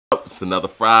It's another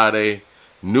Friday.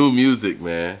 New music,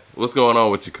 man. What's going on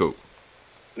with you, Coop?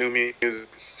 New music.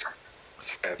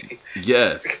 Happy.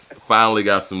 Yes, finally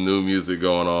got some new music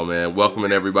going on, man.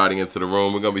 Welcoming everybody into the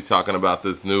room. We're going to be talking about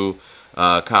this new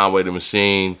Conway the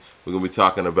Machine. We're going to be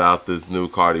talking about this new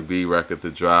Cardi B record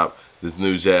that dropped. This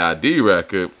new JID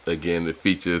record, again, that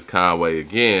features Conway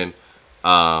again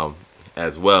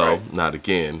as well. Right. Not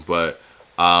again, but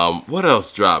what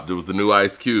else dropped? There was the new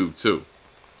Ice Cube, too.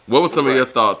 What were some of your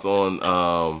thoughts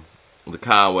on the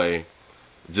Conway,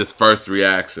 just first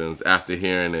reactions after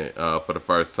hearing it for the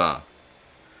first time?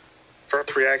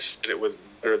 First reaction, it was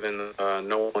better than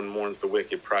No One Mourns the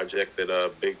Wicked project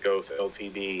that Big Ghost,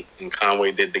 LTD, and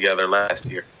Conway did together last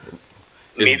year.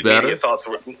 It's better? Media thoughts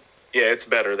were, yeah, it's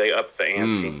better. They upped the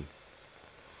ante.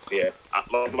 Yeah.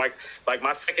 Like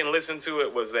my second listen to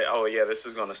it was that, oh, yeah, this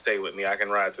is going to stay with me. I can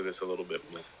ride to this a little bit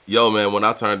more. Yo, man, when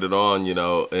I turned it on, you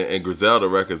know, and Griselda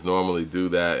records normally do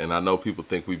that, and I know people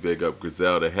think we big up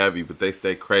Griselda heavy, but they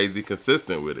stay crazy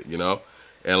consistent with it, you know?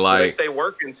 And like, they stay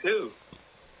working, too.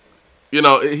 You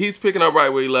know, he's picking up right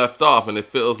where he left off, and it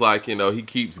feels like, you know, he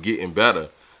keeps getting better.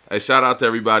 Hey, shout out to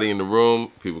everybody in the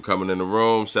room, people coming in the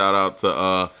room. Shout out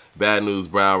to Bad News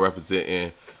Brown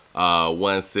representing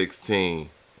 116.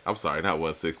 I'm sorry, not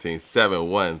 116,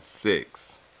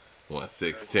 716.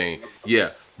 116.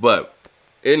 Yeah, but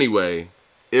anyway,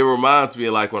 it reminds me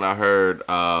of like when I heard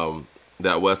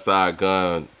that West Side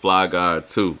Gun Fly God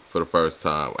 2 for the first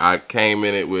time. I came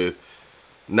in it with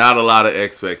not a lot of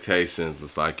expectations.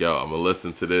 It's like, yo, I'm going to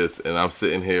listen to this, and I'm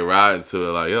sitting here riding to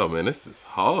it like, yo, man, this is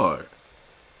hard.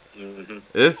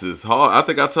 This is hard. I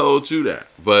think I told you that.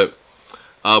 But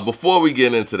before we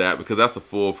get into that, because that's a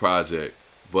full project,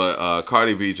 but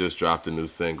Cardi B just dropped a new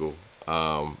single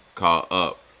called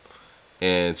Up,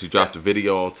 and she dropped a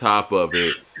video on top of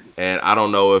it, and I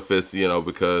don't know if it's, you know,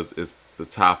 because it's the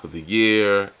top of the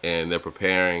year, and they're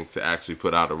preparing to actually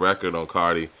put out a record on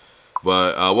Cardi.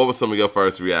 But what were some of your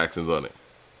first reactions on it?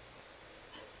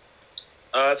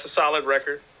 It's a solid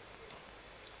record.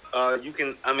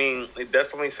 It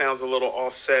definitely sounds a little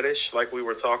offsetish, like we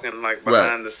were talking, like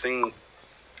behind the scenes.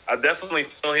 I definitely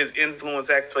feel his influence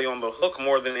actually on the hook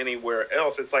more than anywhere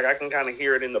else. It's like I can kind of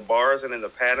hear it in the bars and in the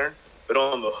pattern, but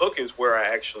on the hook is where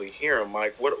I actually hear him.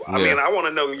 Like, what? I mean, I want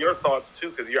to know your thoughts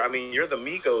too, because you're the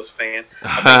Migos fan.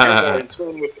 I think you're more in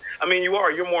tune with. I mean, you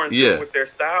are. You're more in tune with their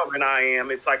style than I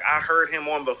am. It's like I heard him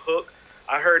on the hook.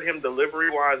 I heard him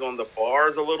delivery-wise on the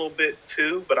bars a little bit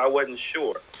too, but I wasn't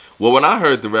sure. Well, when I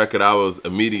heard the record, I was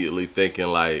immediately thinking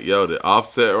like, yo, did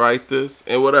Offset write this?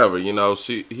 And whatever, you know,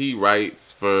 he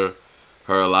writes for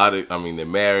her a lot of, I mean, they're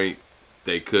married.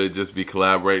 They could just be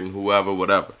collaborating, whoever,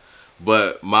 whatever.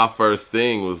 But my first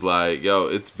thing was like, yo,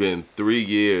 it's been 3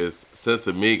 years since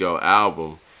a Migo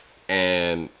album.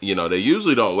 And, you know, they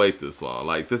usually don't wait this long.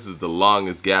 Like, this is the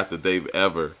longest gap that they've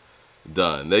ever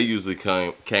done. They usually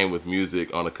came with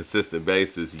music on a consistent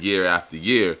basis year after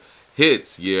year,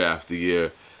 hits year after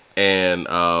year. And,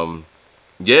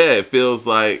 yeah, it feels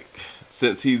like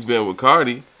since he's been with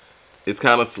Cardi, it's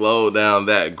kind of slowed down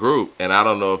that group. And I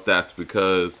don't know if that's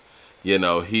because, you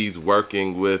know, he's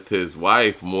working with his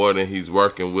wife more than he's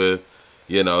working with,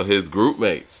 you know, his group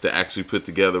mates to actually put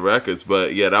together records.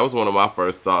 But, yeah, that was one of my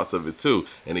first thoughts of it, too.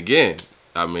 And, again,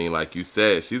 I mean, like you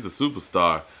said, she's a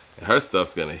superstar. And her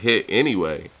stuff's going to hit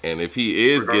anyway. And if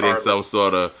he is getting some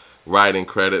sort of writing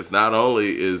credits, not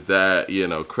only is that, you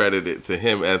know, credited to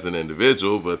him as an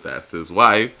individual, but that's his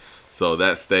wife. So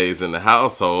that stays in the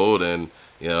household, and,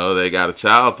 you know, they got a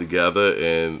child together,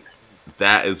 and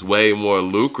that is way more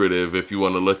lucrative if you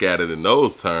want to look at it in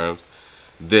those terms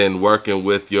than working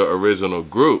with your original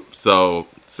group. So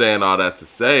saying all that to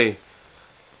say,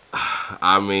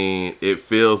 I mean, it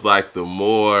feels like the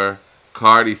more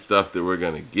Cardi stuff that we're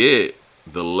going to get,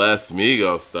 the less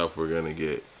Migos stuff we're going to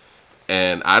get.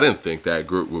 And I didn't think that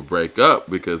group would break up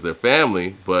because they're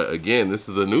family. But again, this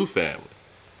is a new family.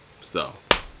 So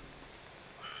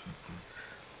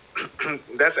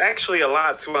that's actually a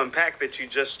lot to unpack that you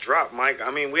just dropped, Mike. I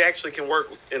mean, we actually can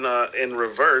work in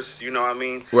reverse. You know, I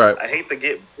mean, right. I hate to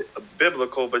get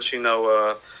biblical, but you know,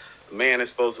 a man is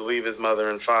supposed to leave his mother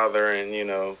and father, and you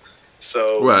know,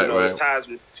 so right, you know, right. his ties.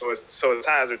 So it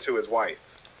ties her to his wife.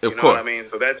 Of you know course. what I mean?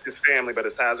 So that's his family, but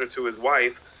it ties her to his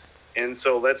wife. And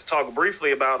so let's talk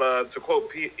briefly about, to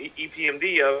quote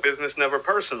EPMD, business never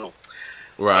personal.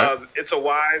 Right. It's a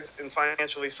wise and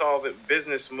financially solvent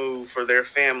business move for their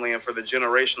family and for the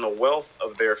generational wealth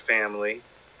of their family,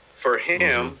 for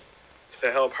him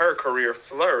to help her career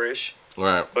flourish.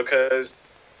 Right. Because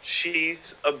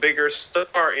she's a bigger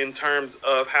star in terms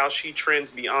of how she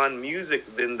trends beyond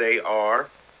music than they are.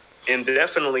 And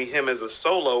definitely him as a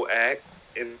solo act.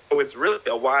 And so it's really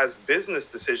a wise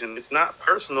business decision. It's not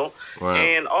personal. Right.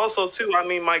 And also, too, I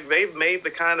mean, Mike, they've made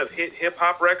the kind of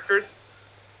hip-hop records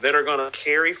that are going to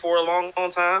carry for a long,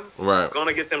 long time. Right. Going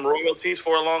to get them royalties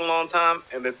for a long, long time.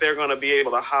 And that they're going to be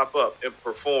able to hop up and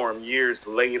perform years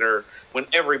later when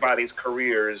everybody's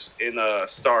careers in a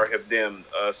star have dimmed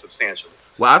substantially.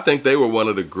 Well, I think they were one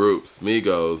of the groups,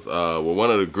 Migos, were one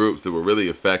of the groups that were really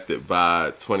affected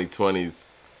by 2020's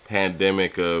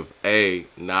pandemic of A,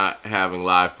 not having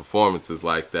live performances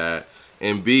like that,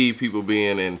 and B, people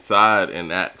being inside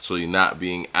and actually not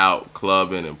being out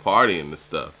clubbing and partying and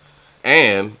stuff.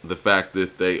 And the fact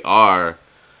that they are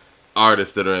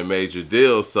artists that are in major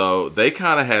deals, so they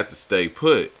kind of had to stay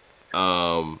put.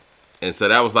 And so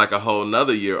that was like a whole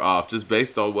nother year off just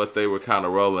based on what they were kind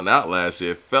of rolling out last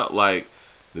year. It felt like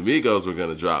the Migos were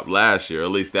going to drop last year. At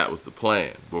least that was the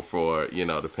plan before,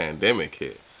 the pandemic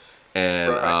hit.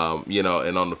 And, Right.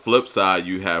 And on the flip side,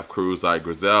 you have crews like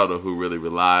Griselda who really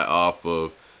rely off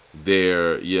of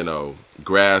their,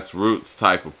 grassroots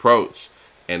type approach.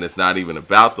 And it's not even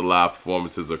about the live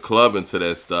performances or clubbing to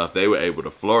that stuff. They were able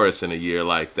to flourish in a year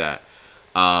like that.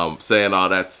 Saying all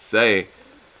that to say,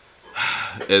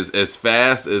 as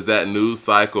fast as that news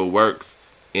cycle works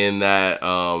in that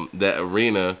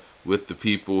arena with the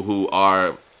people who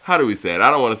are, how do we say it? I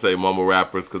don't want to say mumble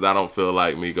rappers because I don't feel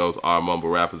like Migos are mumble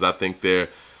rappers. I think they're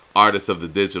artists of the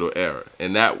digital era.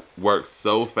 And that works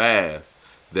so fast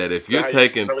that if you're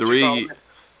taking 3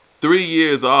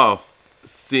 years off,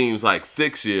 seems like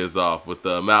 6 years off with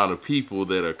the amount of people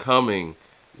that are coming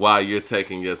while you're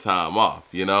taking your time off,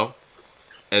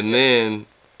 And then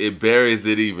it buries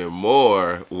it even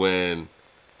more when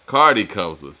Cardi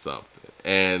comes with something.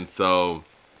 And so,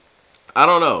 I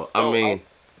don't know.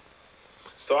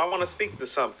 So I want to speak to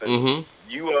something.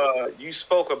 Mm-hmm. You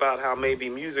spoke about how maybe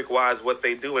music-wise what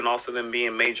they do and also them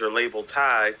being major label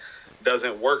tied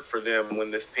doesn't work for them when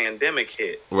this pandemic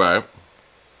hit. Right.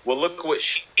 Well, look what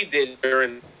she did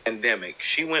during the pandemic.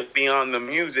 She went beyond the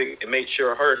music and made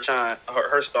sure her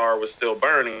star was still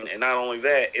burning. And not only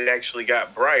that, it actually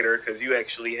got brighter because you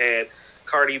actually had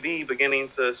Cardi B beginning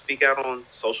to speak out on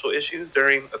social issues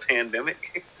during a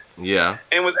pandemic. Yeah.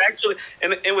 And was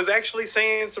actually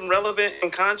saying some relevant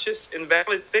and conscious and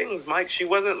valid things, Mike. She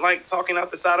wasn't like talking out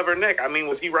the side of her neck. I mean,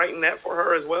 was he writing that for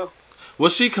her as well?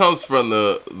 Well, she comes from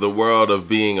the world of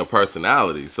being a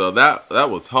personality, so that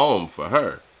was home for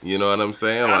her. You know what I'm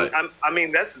saying? Like, I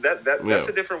mean, that's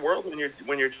a different world when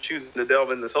you're choosing to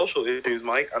delve into social issues,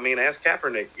 Mike. I mean, ask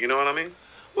Kaepernick. You know what I mean?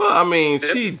 Well, I mean,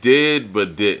 she did,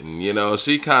 but didn't.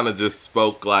 She kind of just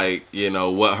spoke like,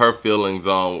 what her feelings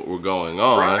were going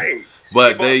on. Right.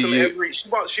 But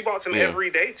she bought some every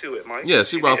day to it, Mike. Yeah,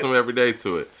 she brought some every day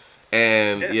to it.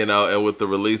 And, and with the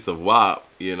release of WAP,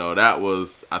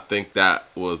 I think that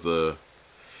was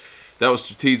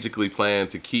strategically planned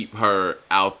to keep her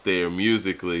out there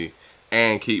musically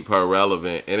and keep her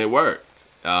relevant, and it worked.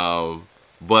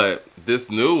 But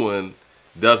this new one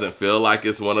doesn't feel like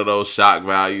it's one of those shock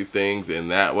value things in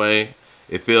that way.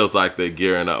 It feels like they're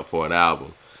gearing up for an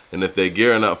album. And if they're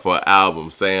gearing up for an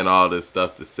album, saying all this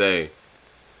stuff to say,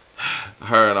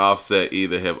 her and Offset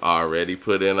either have already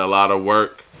put in a lot of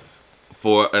work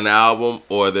for an album,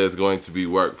 or there's going to be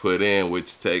work put in,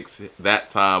 which takes that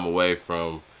time away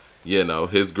from,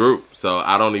 his group. So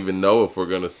I don't even know if we're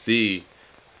going to see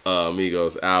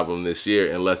Migos album this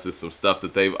year unless it's some stuff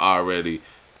that they've already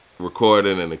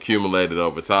recorded and accumulated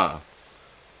over time.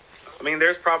 I mean,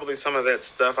 there's probably some of that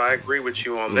stuff. I agree with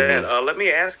you on that. Let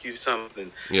me ask you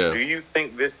something. Yeah. Do you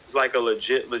think this is like a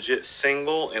legit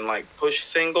single and like push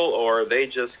single, or are they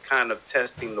just kind of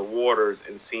testing the waters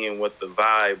and seeing what the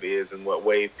vibe is and what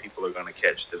wave people are going to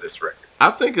catch to this record? I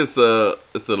think it's a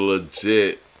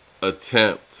legit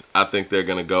attempt. I think they're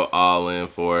going to go all in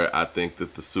for it. I think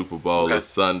that the Super Bowl is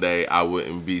Sunday. I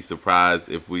wouldn't be surprised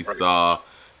if we saw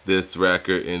this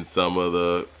record in some of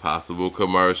the possible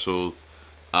commercials.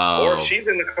 Or she's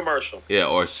in the commercial. Yeah,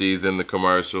 or she's in the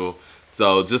commercial.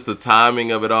 So just the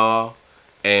timing of it all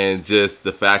and just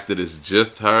the fact that it's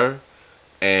just her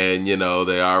and,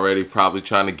 they're already probably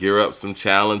trying to gear up some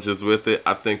challenges with it.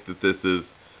 I think that this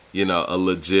is, a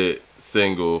legit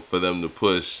single for them to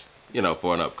push,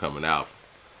 for an upcoming album.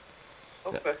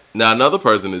 Okay. Now another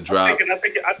person that dropped.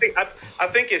 I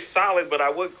think it's solid, but I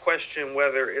would question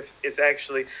whether it's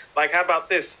actually like. How about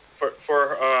this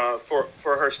for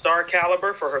her star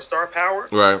caliber, for her star power?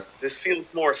 Right. This feels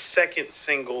more second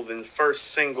single than first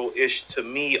single ish to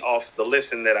me off the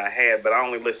listen that I had, but I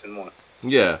only listened once.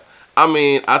 Yeah, I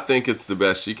mean, I think it's the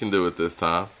best she can do at this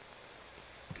time.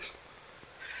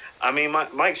 I mean,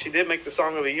 Mike, she did make the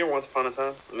song of the year once upon a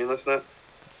time. I mean, let's not.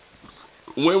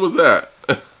 When was that?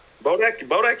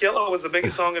 Bodak Yellow was the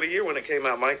biggest song of the year when it came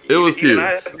out, Mike. It was Even huge.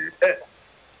 I admit that.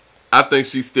 I think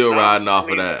she's still riding I off of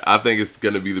mean, that. I think it's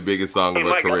going to be the biggest song of her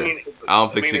Mike, career. I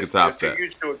don't think she can top that.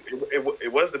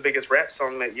 It was the biggest rap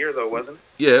song that year, though, wasn't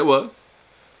it? Yeah, it was.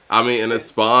 I mean, and it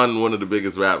spawned one of the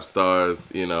biggest rap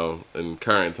stars, you know, in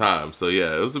current time. So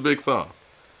yeah, it was a big song.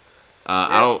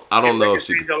 I don't know if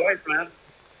she could, life, man.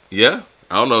 yeah,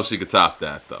 I don't know if she could top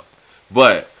that though.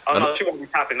 But no, she won't be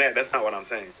topping that. That's not what I'm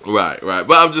saying. Right.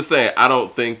 But I'm just saying, I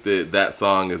don't think that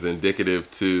song is indicative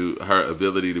to her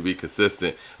ability to be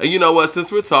consistent. And you know what?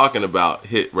 Since we're talking about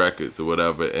hit records or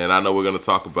whatever, and I know we're going to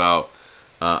talk about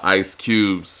Ice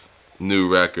Cube's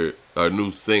new record or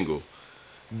new single.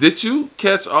 Did you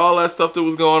catch all that stuff that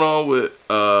was going on with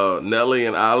Nelly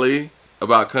and Ali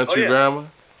about Country Grammar?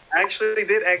 I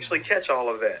did catch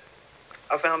all of that.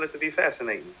 I found it to be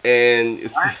fascinating. And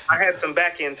I had some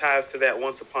back-end ties to that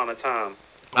once upon a time.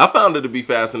 I found it to be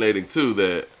fascinating, too,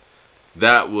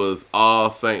 that was all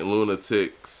Saint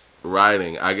Lunatic's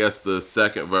writing. I guess the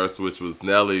second verse, which was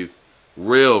Nelly's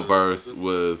real verse,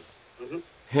 was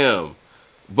him.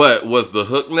 But was the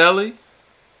hook Nelly?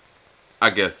 I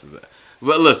guess that.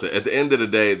 But listen, at the end of the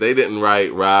day, they didn't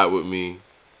write Ride With Me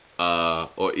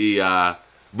or EI.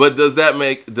 But does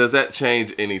that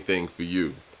change anything for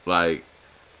you? Like,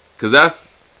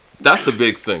 because that's a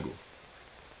big single.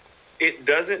 It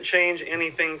doesn't change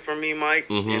anything for me, Mike,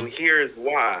 and here's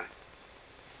why.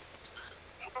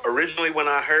 Originally, when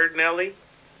I heard Nelly,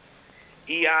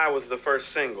 EI was the first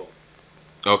single.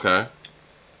 Okay.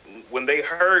 When they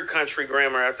heard Country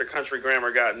Grammar after Country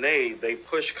Grammar got made, they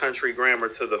pushed Country Grammar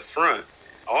to the front.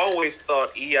 I always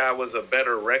thought EI was a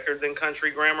better record than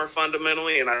Country Grammar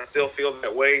fundamentally, and I still feel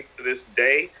that way to this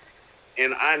day.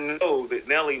 And I know that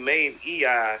Nelly made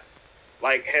EI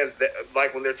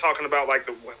when they're talking about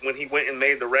when he went and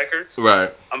made the records.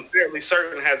 Right. I'm fairly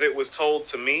certain as it was told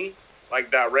to me,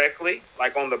 directly,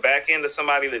 on the back end of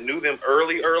somebody that knew them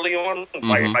early on,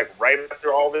 like right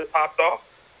after all this popped off,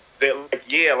 that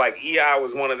EI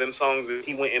was one of them songs that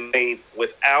he went and made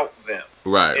without them.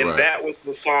 Right. And that was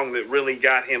the song that really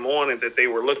got him on and that they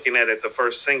were looking at the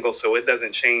first single, so it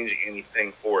doesn't change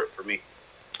anything for me.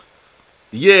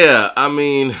 Yeah, I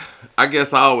mean, I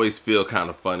guess I always feel kind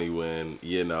of funny when,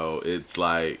 it's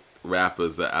like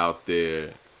rappers are out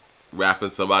there rapping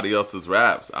somebody else's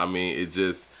raps. I mean,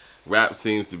 rap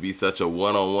seems to be such a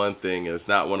one-on-one thing, and it's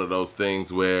not one of those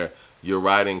things where you're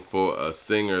writing for a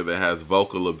singer that has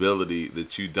vocal ability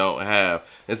that you don't have.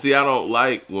 And see, I don't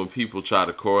like when people try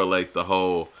to correlate the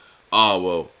whole,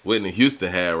 Whitney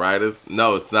Houston had writers.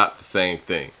 No, it's not the same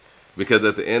thing. Because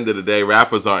at the end of the day,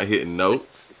 rappers aren't hitting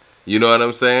notes. You know what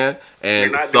I'm saying?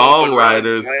 And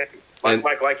songwriters,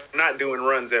 like not doing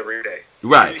runs every day,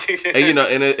 right? And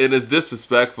and it's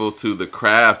disrespectful to the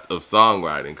craft of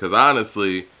songwriting. Because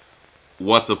honestly,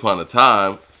 once upon a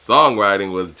time,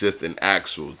 songwriting was just an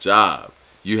actual job.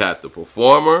 You had the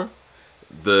performer,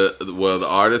 the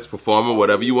artist, performer,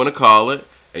 whatever you want to call it,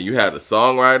 and you had the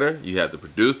songwriter, you had the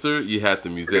producer, you had the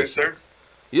musicians.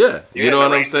 Yeah, you know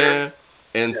what I'm saying?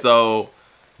 And so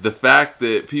the fact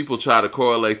that people try to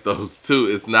correlate those two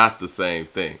is not the same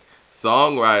thing.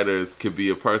 Songwriters could be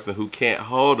a person who can't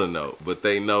hold a note, but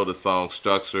they know the song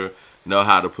structure, know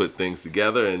how to put things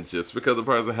together, and just because a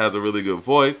person has a really good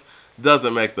voice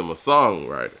doesn't make them a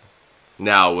songwriter.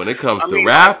 Now, when it comes to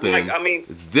rapping,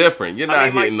 it's different. You're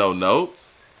not hitting no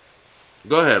notes.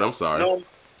 Go ahead, I'm sorry.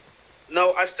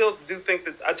 No, I still do think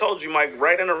that, I told you, Mike,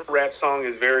 writing a rap song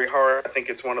is very hard. I think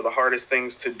it's one of the hardest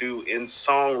things to do in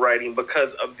songwriting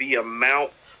because of the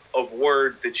amount of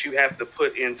words that you have to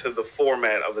put into the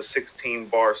format of a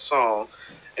 16-bar song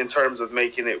in terms of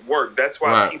making it work. That's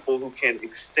why people who can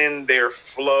extend their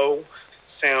flow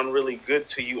sound really good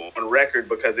to you on record,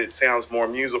 because it sounds more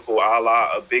musical, a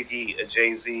la a Biggie, a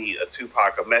Jay-Z, a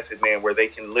Tupac, a Method Man, where they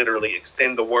can literally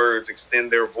extend the words, extend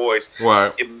their voice.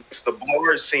 Right. It makes the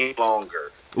bars seem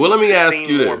longer. Well, let me ask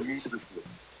you this.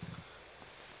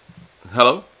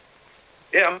 Hello?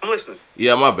 Yeah, I'm listening.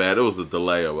 Yeah, my bad. It was a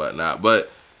delay or whatnot.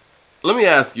 But let me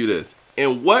ask you this.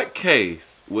 In what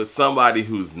case would somebody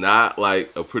who's not like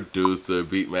a producer,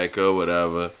 beat maker, or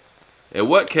whatever, in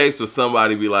what case would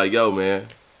somebody be like, yo, man,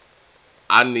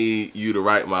 I need you to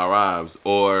write my rhymes,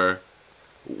 or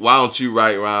why don't you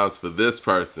write rhymes for this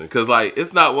person? Because, like,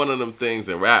 it's not one of them things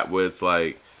in rap where it's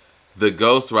like the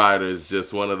ghostwriter is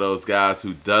just one of those guys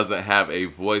who doesn't have a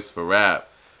voice for rap,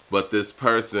 but this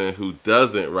person who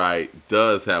doesn't write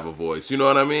does have a voice. You know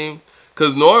what I mean?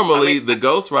 Because normally the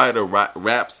ghostwriter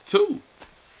raps too.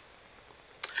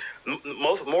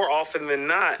 More often than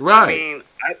not. Right.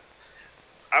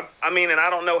 I mean, and I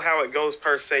don't know how it goes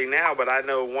per se now, but I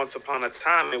know once upon a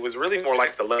time it was really more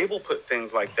like the label put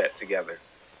things like that together.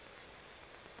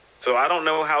 So I don't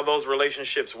know how those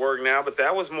relationships work now, but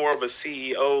that was more of a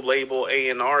CEO label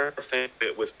A&R thing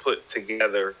that was put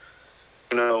together,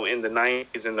 you know, in the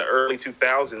 90s and the early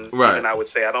 2000s. Right. And I would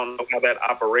say I don't know how that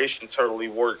operation totally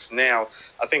works now.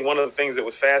 I think one of the things that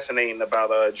was fascinating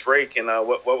about Drake and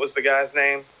what was the guy's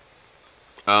name?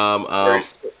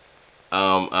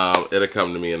 It'll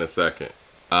come to me in a second.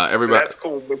 Everybody. That's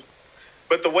cool.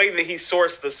 But the way that he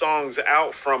sourced the songs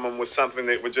out from him was something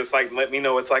that would just like let me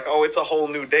know it's like, oh, it's a whole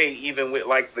new day, even with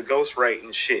like the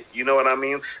ghostwriting shit. You know what I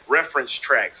mean? Reference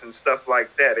tracks and stuff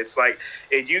like that. It's like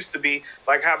it used to be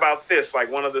like, how about this? Like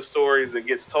one of the stories that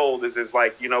gets told is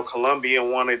like, you know, Columbia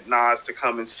wanted Nas to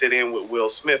come and sit in with Will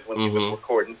Smith when he was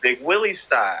recording Big Willie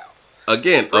Style.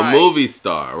 Again, right. A movie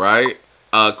star, right?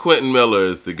 Quentin Miller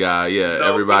is the guy. Yeah,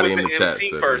 no, everybody in the chat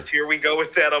said first. Here we go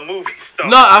with that, a movie star.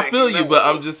 No, I feel you, but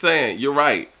I'm just saying, you're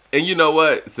right. And you know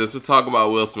what? Since we're talking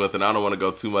about Will Smith, and I don't want to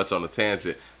go too much on a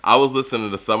tangent, I was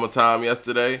listening to Summertime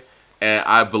yesterday, and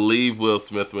I believe Will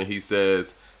Smith when he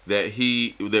says that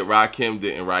Rakim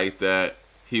didn't write that.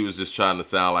 He was just trying to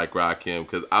sound like Rakim,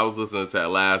 because I was listening to that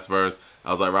last verse.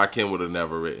 I was like, Rakim would have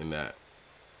never written that.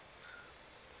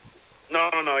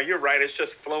 No, you're right. It's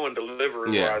just flow and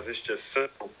delivery wise. It's just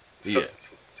simple.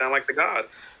 Sound like the God.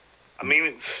 I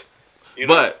mean, you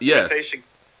know, but yes.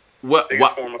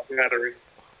 Form of flattery.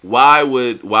 Why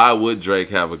would Drake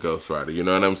have a ghostwriter? You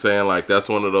know what I'm saying? Like that's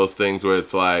one of those things where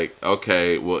it's like,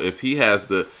 okay, well, if he has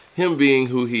him being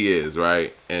who he is,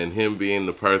 right, and him being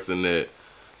the person that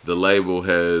the label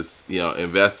has, you know,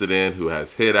 invested in, who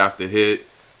has hit after hit,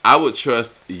 I would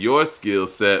trust your skill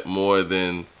set more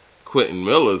than Quentin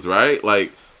Miller's, right?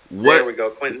 Like, what? There we go,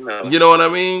 Quentin Miller. You know what I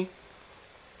mean?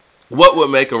 What would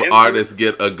make an artist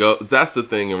get a ghost? That's the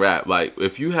thing in rap. Like,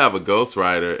 if you have a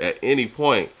ghostwriter at any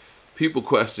point, people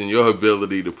question your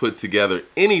ability to put together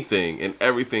anything and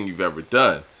everything you've ever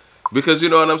done. Because you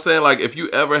know what I'm saying? Like, if you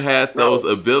ever had those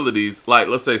abilities, like,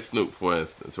 let's say Snoop, for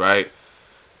instance, right?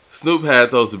 Snoop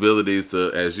had those abilities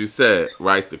to, as you said,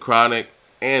 write The Chronic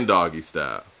and Doggy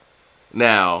Style.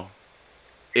 Now,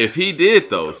 if he did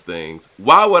those things,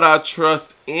 why would I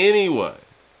trust anyone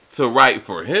to write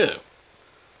for him?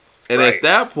 And at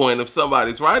that point, if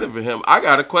somebody's writing for him, I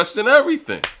got to question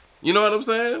everything. You know what I'm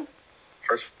saying?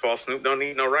 First of all, Snoop don't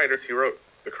need no writers. He wrote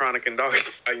The Chronic and Doggy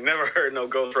Style. You never heard no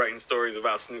ghostwriting stories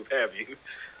about Snoop, have you?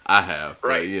 I have.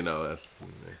 Right. But, you know,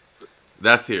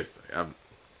 that's hearsay.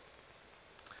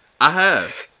 I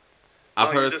have.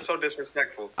 I've heard just so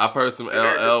disrespectful. I've heard some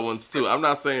LL ones too. I'm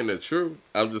not saying they're true.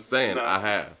 I'm just saying I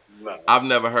have. No. I've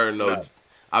never heard no.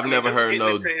 I've never heard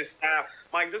no. Into his style,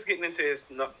 Mike. Just getting into his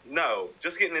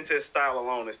just getting into his style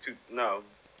alone is too. No,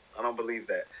 I don't believe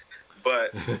that.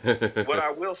 But what I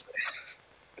will say,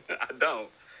 I don't.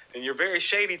 And you're very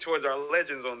shady towards our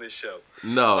legends on this show.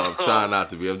 No, I'm trying not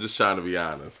to be. I'm just trying to be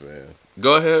honest, man.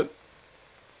 Go ahead.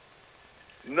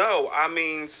 No, I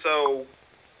mean, so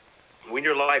when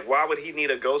you're like, why would he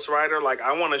need a ghostwriter? Like,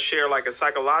 I want to share like a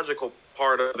psychological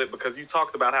part of it because you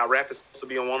talked about how rap is supposed to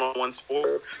be a one-on-one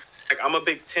sport. Like, I'm a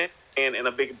big tennis fan and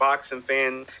a big boxing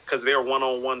fan because they're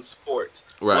one-on-one sports.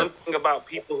 Right. One thing about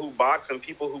people who box and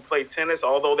people who play tennis,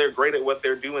 although they're great at what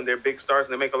they're doing, they're big stars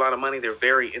and they make a lot of money, they're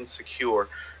very insecure.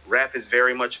 Rap is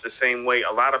very much the same way.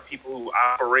 A lot of people who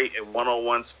operate in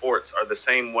one-on-one sports are the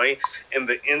same way. And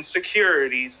the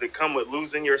insecurities that come with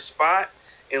losing your spot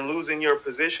and losing your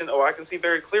position, I can see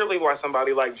very clearly why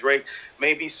somebody like Drake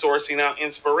may be sourcing out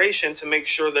inspiration to make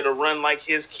sure that a run like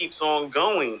his keeps on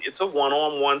going. It's a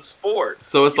one-on-one sport.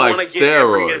 So it's like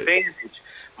steroids.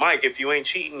 Mike, if you ain't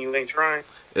cheating, you ain't trying.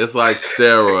 It's like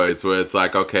steroids where it's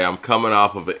like, okay, I'm coming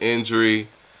off of an injury,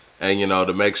 and, you know,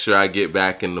 to make sure I get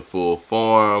back into full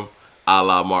form, a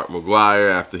la Mark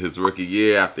McGwire after his rookie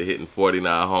year, after hitting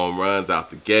 49 home runs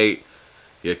out the gate.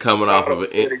 You're coming off of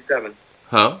an injury.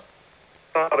 Huh?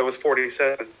 I thought it was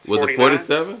 47. Was 49? It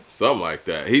 47? Something like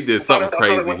that. He did something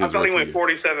crazy his rookie year. He went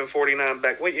 47, 49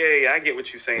 back. Well, yeah, I get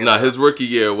what you're saying. No, his rookie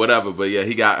year, whatever. But, yeah,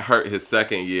 he got hurt his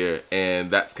second year, and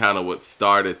that's kind of what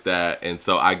started that. And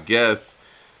so I guess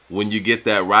when you get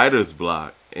that writer's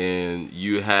block and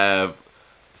you have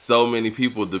so many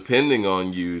people depending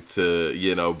on you to,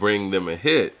 you know, bring them a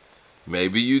hit,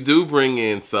 maybe you do bring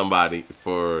in somebody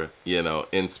for, you know,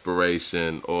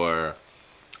 inspiration or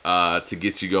to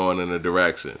get you going in a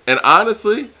direction. And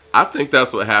honestly, I think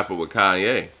that's what happened with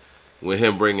Kanye, with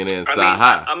him bringing in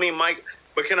Sci-Hi. I mean, Mike,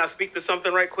 but can I speak to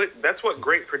something right quick? That's what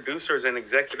great producers and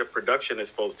executive production is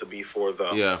supposed to be for,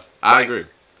 though. Yeah, I agree.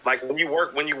 Like when you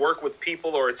work with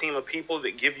people or a team of people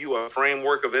that give you a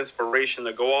framework of inspiration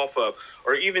to go off of,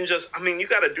 or even just, I mean, you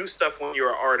got to do stuff when you're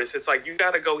an artist. It's like you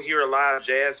got to go hear a live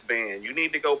jazz band. You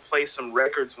need to go play some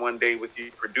records one day with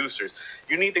your producers.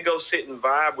 You need to go sit and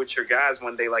vibe with your guys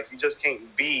one day. Like, you just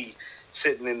can't be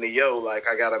sitting in the like,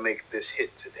 I got to make this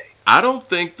hit today. I don't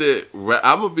think that,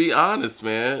 I'm going to be honest,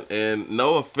 man, and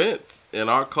no offense, in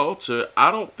our culture, I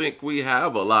don't think we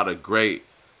have a lot of great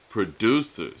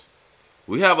producers.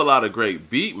 We have a lot of great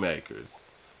beat makers,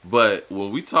 but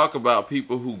when we talk about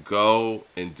people who go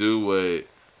and do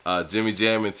what Jimmy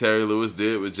Jam and Terry Lewis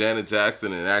did with Janet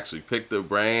Jackson and actually picked their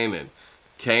brain and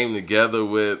came together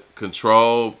with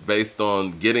Control based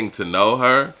on getting to know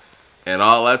her and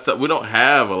all that stuff, we don't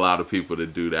have a lot of people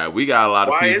that do that. We got a lot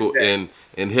of people in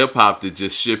hip-hop that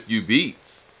just ship you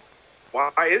beats.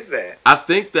 Why is that? I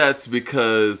think that's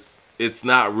because it's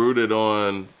not rooted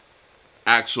on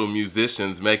actual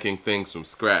musicians making things from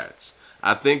scratch.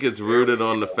 I think it's rooted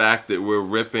on the fact that we're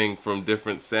ripping from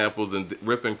different samples and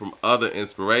ripping from other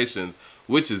inspirations,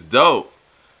 which is dope,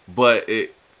 but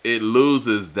it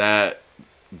loses that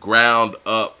ground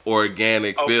up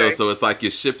organic feel. So it's like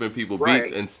you're shipping people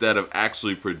beats instead of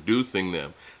actually producing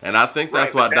them. And I think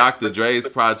that's why Dr. Dre's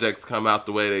projects come out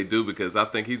the way they do, because I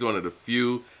think he's one of the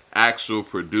few actual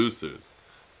producers.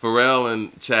 Pharrell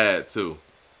and Chad too.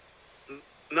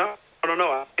 No,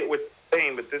 I get what you're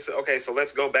saying, but this, okay, so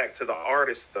let's go back to the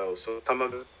artist, though. So some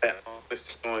of that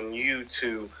is on you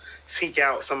to seek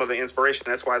out some of the inspiration.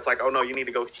 That's why it's like, oh, no, you need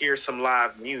to go hear some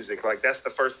live music. Like, that's the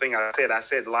first thing I said. I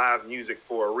said live music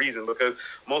for a reason, because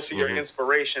most of your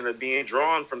inspiration are being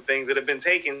drawn from things that have been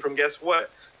taken from, guess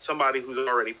what? Somebody who's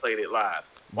already played it live.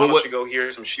 Why don't you go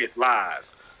hear some shit live?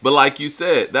 But like you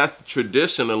said, that's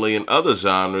traditionally in other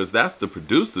genres, that's the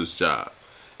producer's job.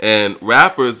 And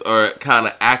rappers are kind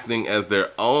of acting as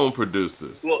their own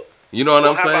producers. Well, you know what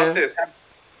I'm saying?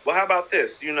 How about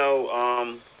this? You know,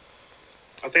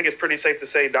 I think it's pretty safe to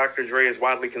say Dr. Dre is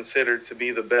widely considered to be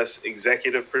the best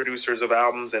executive producers of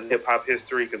albums in hip-hop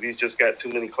history, because he's just got too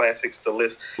many classics to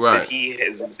list that he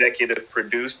has executive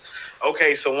produced.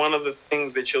 Okay, so one of the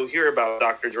things that you'll hear about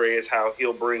Dr. Dre is how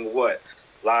he'll bring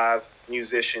live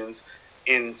musicians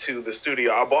into the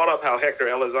studio. I brought up how Hector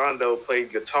Elizondo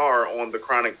played guitar on the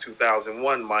Chronic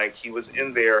 2001 mic. He was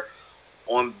in there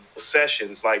on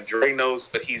sessions. Like, Dre knows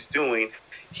what he's doing.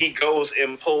 He goes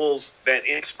and pulls that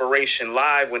inspiration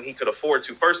live when he could afford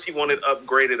to. First, he wanted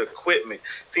upgraded equipment.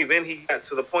 See, then he got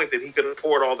to the point that he could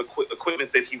afford all the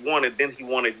equipment that he wanted. Then he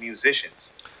wanted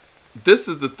musicians. This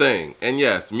is the thing. And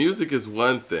yes, music is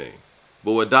one thing.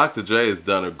 But what Dr. Dre has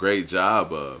done a great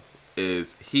job of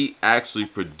is he actually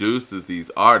produces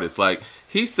these artists. Like,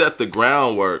 he set the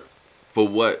groundwork for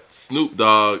what Snoop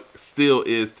Dogg still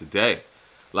is today.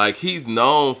 Like, he's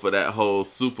known for that whole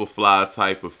Superfly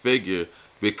type of figure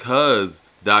because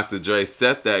Dr. Dre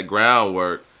set that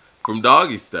groundwork from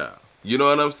Doggy Style. You know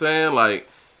what I'm saying? Like,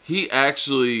 he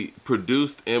actually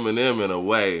produced Eminem in a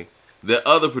way that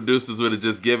other producers would have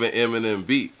just given Eminem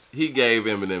beats. He gave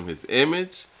Eminem his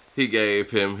image. He gave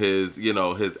him his,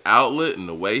 his outlet and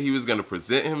the way he was going to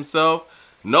present himself.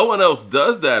 No one else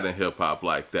does that in hip-hop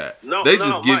like that. They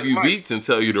just give you beats and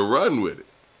tell you to run with it.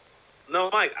 No,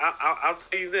 Mike, I'll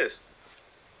tell you this.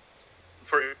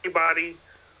 For anybody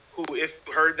who, if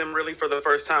you heard them really for the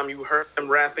first time, you heard them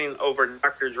rapping over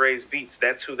Dr. Dre's beats,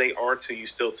 that's who they are to you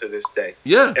still to this day.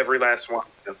 Yeah. Every last one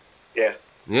of them. Yeah.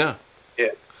 Yeah.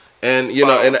 Yeah. And,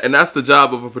 and that's the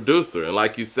job of a producer. And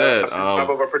like you said, that's the job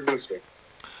of a producer.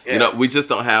 Yeah. We just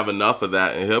don't have enough of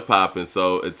that in hip hop. And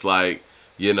so it's like,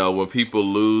 when people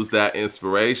lose that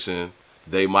inspiration,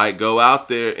 they might go out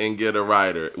there and get a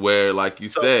writer where, like you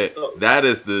said, that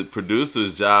is the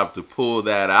producer's job to pull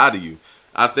that out of you.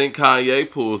 I think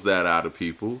Kanye pulls that out of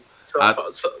people. No.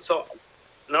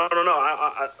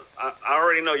 I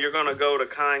already know you're going to go to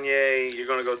Kanye. You're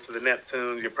going to go to the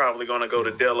Neptunes. You're probably going to go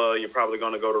to Dilla. You're probably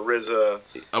going to go to RZA.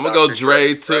 I'm going to go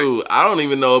Dre, too. Right? I don't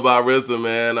even know about RZA,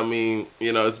 man. I mean,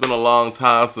 it's been a long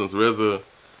time since RZA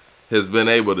has been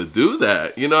able to do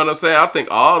that. You know what I'm saying? I think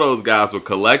all those guys were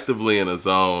collectively in a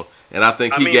zone, and I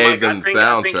think he gave them the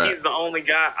soundtrack. I think he's the only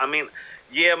guy. I mean,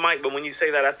 yeah, Mike, but when you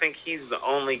say that, I think he's the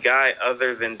only guy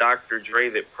other than Dr. Dre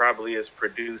that probably has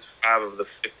produced 5 of the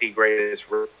 50 greatest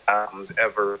albums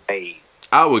ever made.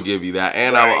 I will give you that.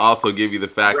 And I will also give you the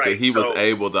fact that he was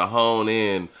able to hone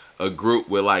in a group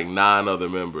with like 9 other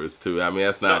members, too. I mean,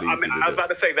 that's not easy to do. I was about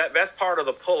to say, that's part of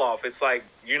the pull-off. It's like,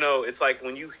 it's like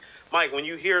when you, Mike, when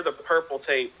you hear the Purple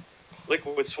Tape,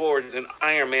 Liquid Swords, and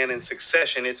Iron Man in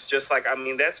succession, it's just like, I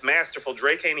mean, that's masterful.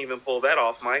 Dre can't even pull that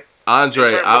off, Mike.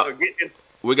 Andre,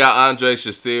 We got Andre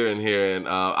Shassir in here, and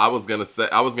I was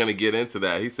gonna get into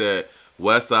that. He said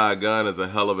Westside Gunn is a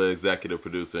hell of an executive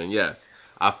producer, and yes,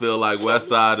 I feel like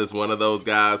Westside is one of those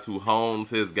guys who hones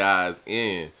his guys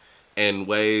in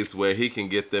ways where he can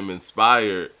get them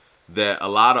inspired that a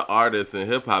lot of artists in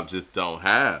hip hop just don't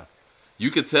have. You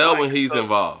could tell when he's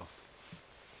involved.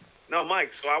 No,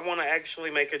 Mike, so I want to actually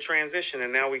make a transition,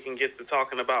 and now we can get to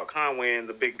talking about Conway and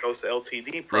the Big Ghost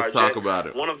LTD project. Let's talk about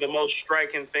it. One of the most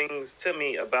striking things to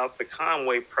me about the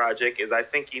Conway project is I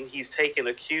think he's taken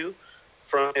a cue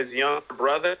from his younger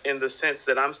brother, in the sense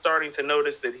that I'm starting to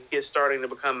notice that he is starting to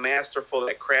become masterful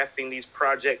at crafting these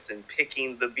projects and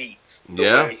picking the beats the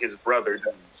way his brother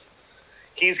does.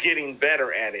 He's getting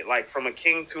better at it. Like, from a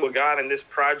king to a god in this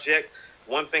project,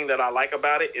 one thing that I like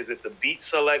about it is that the beat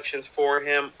selections for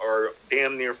him are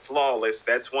damn near flawless.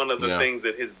 That's one of the things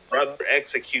that his brother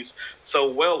executes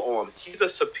so well on. He's a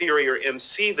superior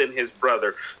MC than his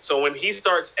brother. So when he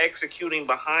starts executing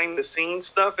behind the scenes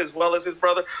stuff as well as his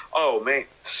brother, oh man.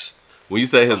 When you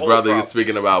say his brother, you're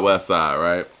speaking about Westside,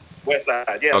 right?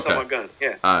 Westside, yeah. Okay. I'm talking about Gun.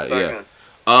 Yeah. All right,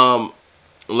 Gun.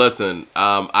 Listen,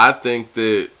 I think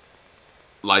that,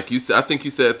 like you said, I think you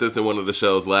said this in one of the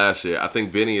shows last year. I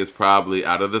think Benny is probably,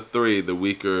 out of the three, the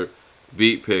weaker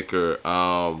beat picker.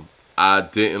 I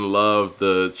didn't love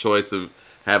the choice of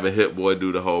having Hit Boy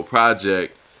do the whole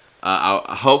project.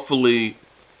 Hopefully,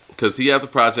 because he has a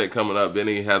project coming up.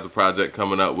 Benny has a project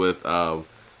coming up with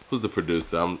who's the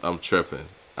producer? I'm tripping.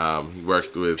 He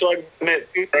worked with Plugs I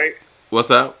Met Too, right? What's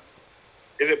that?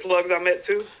 Is it Plugs I Met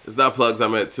Too? It's not Plugs I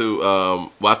Met Too.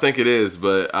 Well, I think it is,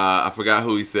 but I forgot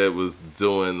who he said was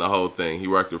doing the whole thing. He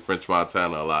worked with French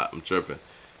Montana a lot. I'm tripping.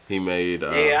 He made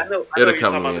I know it'll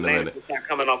come to me in a minute. It's not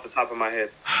coming off the top of my head.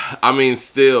 I mean,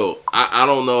 still, I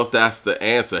don't know if that's the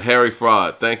answer. Harry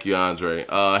Fraud. Thank you, Andre.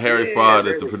 Harry Fraud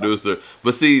is the producer.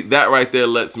 But see, that right there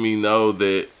lets me know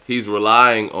that he's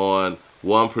relying on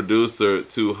one producer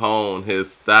to hone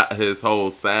his whole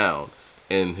sound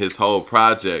and his whole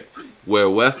project, where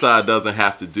Westside doesn't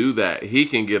have to do that. He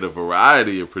can get a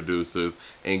variety of producers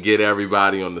and get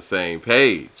everybody on the same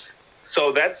page.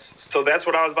 So that's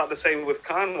what I was about to say with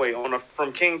Conway.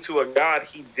 From King to a God,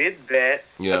 he did that.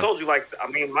 Yeah. I told you, Mike,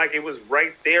 it was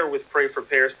right there with Pray for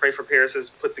Paris. Pray for Paris is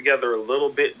put together a little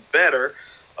bit better.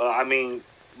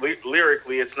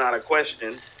 Lyrically, it's not a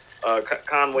question.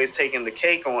 Conway's taking the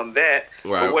cake on that.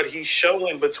 Right. But what he's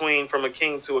showing between From a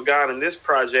King to a God and this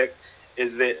project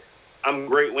is that I'm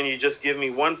great when you just give me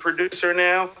one producer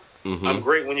now. Mm-hmm. I'm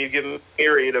great when you give me a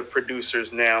myriad of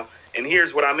producers now. And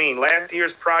here's what I mean. Last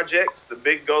year's projects, the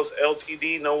Big Ghost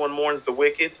LTD, No One Mourns the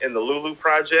Wicked, and the Lulu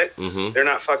project, they're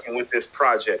not fucking with this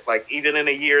project. Like, even in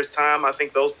a year's time, I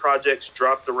think those projects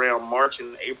dropped around March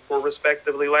and April,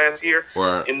 respectively, last year.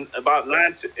 Right. In about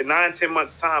 9-10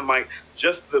 months' time, Mike,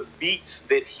 just the beats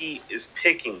that he is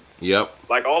picking. Yep.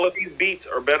 Like, all of these beats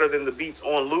are better than the beats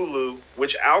on Lulu,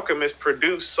 which Alchemist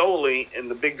produced solely in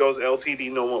the Big Ghost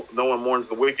LTD, No One Mourns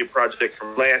the Wicked project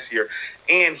from last year.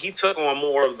 And he took on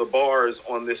more of the bars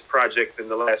on this project than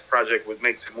the last project, which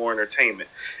makes it more entertainment.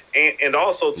 And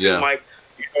also, too, Mike,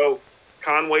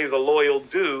 Conway's a loyal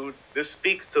dude. This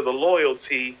speaks to the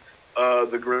loyalty.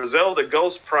 The Griselda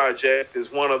Ghost project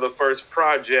is one of the first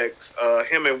projects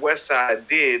him and Westside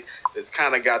did that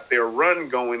kind of got their run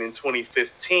going in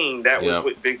 2015. That was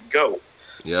with Big Ghost.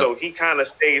 Yep. So he kind of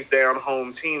stays down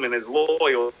home team and is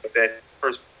loyal to that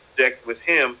first project with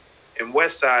him. And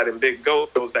Westside and Big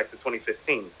Ghost goes back to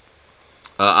 2015.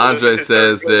 Andre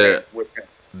says that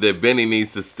Benny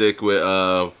needs to stick with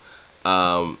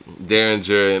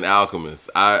Derringer and Alchemist.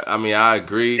 I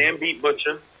agree. And Beat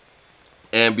Butcher.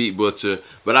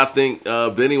 But I think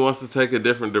Benny wants to take a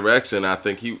different direction. I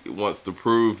think he wants to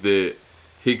prove that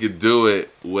he could do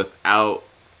it without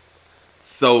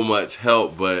so much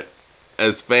help. But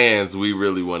as fans, we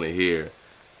really want to hear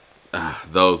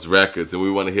those records, and we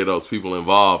want to hear those people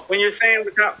involved. When you're saying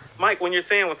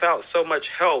without so much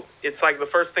help, it's like the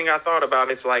first thing I thought about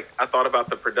is like I thought about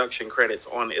the production credits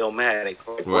on Illmatic.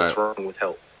 Like, what's wrong with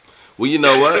help? Well, you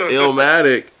know what,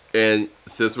 Illmatic. And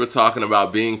since we're talking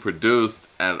about being produced,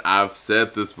 and I've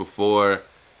said this before,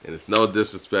 and it's no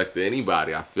disrespect to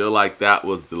anybody, I feel like that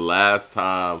was the last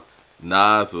time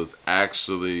Nas was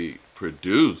actually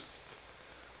produced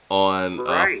on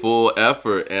full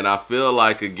effort. And I feel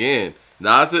like, again,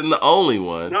 Nas isn't the only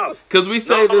one. Because we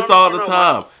say this all the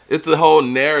time. It's a whole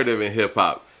narrative in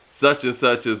hip-hop. Such and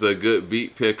such is a good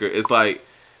beat picker. It's like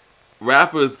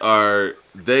rappers are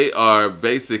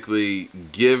basically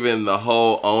given the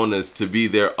whole onus to be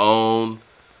their own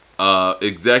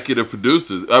executive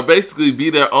producers, or basically be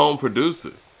their own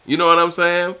producers. You know what I'm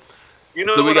saying?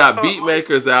 So we got beat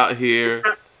makers out here.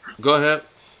 Go ahead.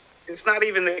 it's not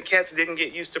even that cats didn't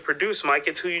get used to produce, Mike.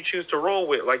 It's who you choose to roll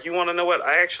with. Like, you want to know what?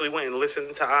 I actually went and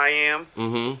listened to I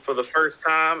Am for the first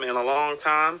time in a long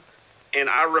time. And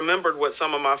I remembered what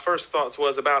some of my first thoughts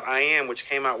was about I Am, which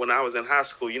came out when I was in high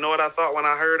school. You know what I thought when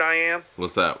I heard I Am?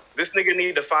 What's that? This nigga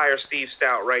need to fire Steve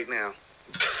Stout right now.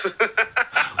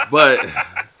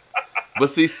 But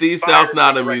see, Steve Stout's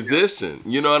not a musician.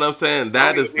 You know what I'm saying?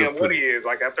 That is the what he is.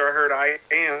 Like, after I heard I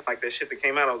Am, like that shit that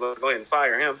came out, I was like, go ahead and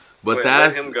fire him. But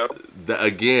that's let him go.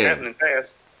 Again. Happening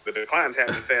fast. The decline's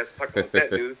happening fast. Fuck with that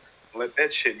dude. Let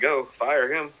that shit go.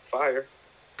 Fire him. Fire.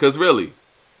 Because really,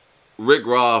 Rick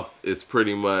Ross is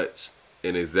pretty much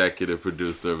an executive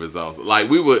producer of his own. Like,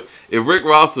 we would, if Rick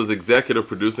Ross was executive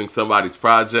producing somebody's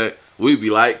project, we'd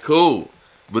be like, cool.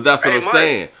 But that's what I'm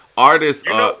saying. Artists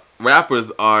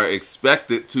rappers are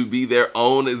expected to be their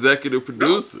own executive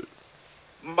producers.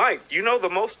 Mike,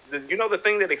 the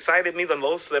thing that excited me the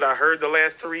most that I heard the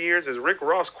last 3 years is Rick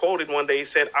Ross quoted one day. He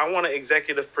said, "I want to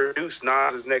executive produce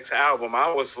Nas's next album."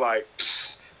 I was like,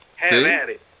 have at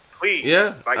it, please.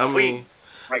 Yeah, like, I please. mean,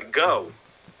 like, go.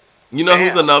 You know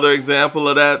who's another example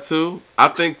of that too? I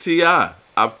think T.I.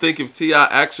 I think if T.I.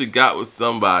 actually got with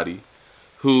somebody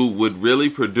who would really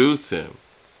produce him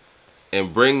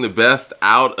and bring the best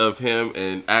out of him,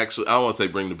 and actually, I don't want to say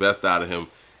bring the best out of him,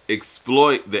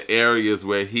 exploit the areas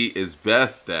where he is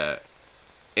best at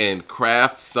and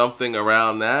craft something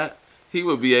around that, he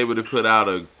would be able to put out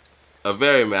a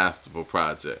very masterful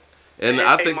project. And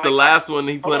I think Mike, the last one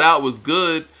he put out was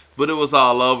good, but it was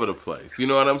all over the place. You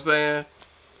know what I'm saying?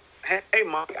 Hey,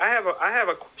 Mike, I have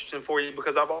a question for you,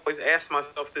 because I've always asked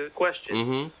myself this question.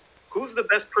 Mm-hmm. Who's the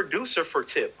best producer for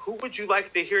Tip? Who would you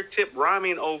like to hear Tip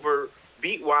rhyming over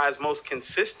beat-wise most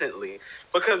consistently?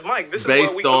 Because, Mike, this is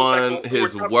based on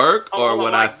his work or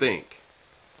what I think?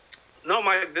 No,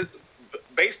 Mike,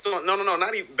 based on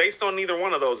not even based on neither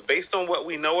one of those. Based on what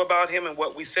we know about him and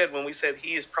what we said when we said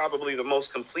he is probably the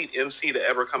most complete MC to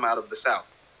ever come out of the South.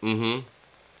 Mm-hmm.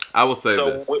 I will say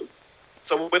this.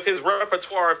 So with his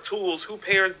repertoire of tools, who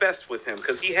pairs best with him?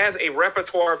 Because he has a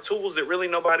repertoire of tools that really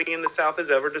nobody in the South has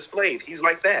ever displayed. He's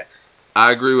like that.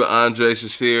 I agree with Andre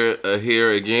Shashir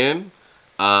here again.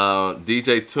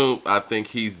 DJ Toomp, I think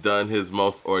he's done his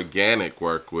most organic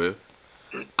work with.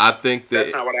 I think that...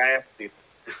 That's not what I asked you.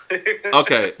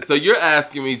 Okay, so you're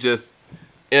asking me just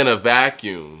in a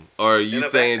vacuum, or are you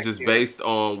saying just based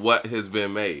on what has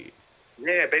been made?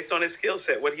 Yeah, based on his skill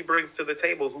set, what he brings to the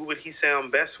table, who would he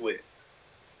sound best with?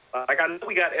 Like, I know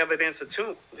we got evidence of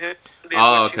Toomp.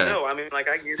 Oh, okay. I mean, like,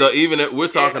 I get so it. Even if we're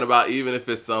talking about, even if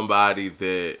it's somebody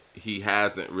that he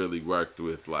hasn't really worked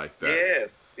with like that.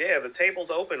 Yes. Yeah, the table's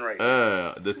open right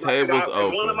now. The table's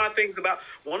open. One of my things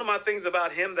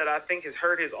about him that I think has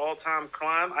hurt his all-time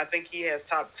climb, I think he has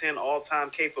top 10 all-time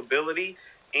capability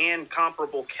and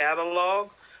comparable catalog.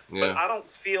 Yeah. But I don't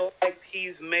feel like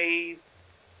he's made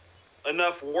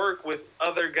enough work with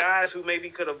other guys who maybe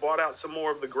could have brought out some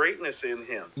more of the greatness in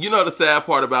him. You know the sad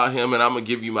part about him, and I'm going to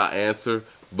give you my answer,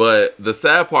 but the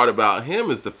sad part about him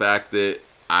is the fact that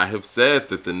I have said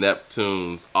that the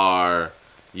Neptunes are,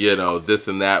 you know, this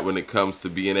and that when it comes to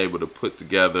being able to put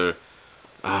together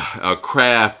a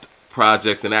craft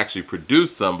projects and actually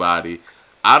produce somebody.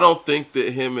 I don't think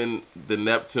that him and the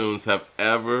Neptunes have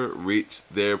ever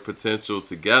reached their potential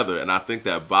together, and I think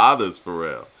that bothers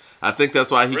Pharrell. I think that's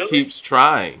why he keeps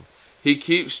trying. He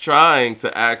keeps trying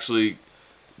to actually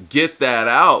get that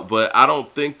out, but I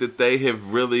don't think that they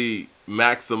have really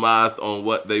maximized on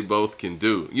what they both can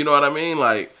do. You know what I mean?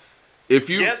 Like, if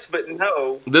you... Yes, but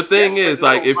no. The thing is,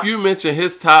 like, if you mention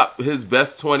his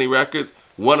best 20 records,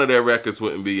 one of their records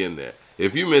wouldn't be in there.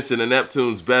 If you mention the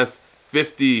Neptune's best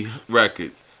 50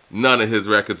 records, none of his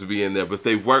records would be in there. But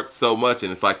they worked so much,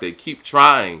 and it's like they keep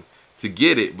trying to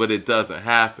get it, but it doesn't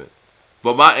happen.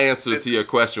 But my answer to your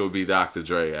question would be Dr.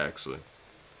 Dre, actually.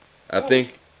 I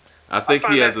think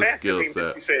he has a skill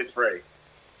set. You said Dre.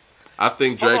 I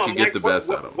think Dre could get the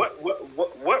best out of him.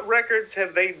 What records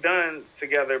have they done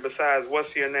together besides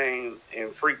What's Your Name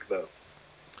and Freak, though?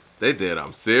 They did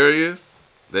I'm Serious.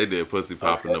 They did Pussy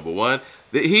Popper #1.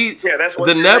 That's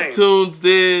the Neptunes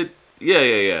did.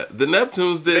 Yeah. The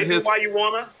Neptunes did his. Why You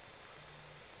Wanna?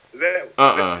 Is that?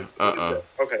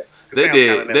 Okay.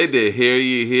 They did Hear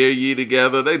Ye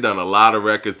together. They done a lot of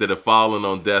records that have fallen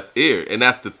on deaf ear, and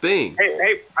that's the thing.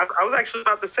 Hey, I was actually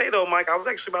about to say though, Mike.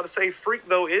 Freak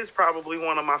though is probably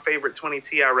one of my favorite 20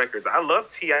 T.I. records. I love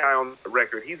T.I. on the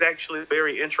record. He's actually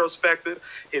very introspective.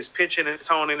 His pitching and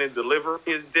toning and delivery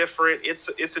is different. It's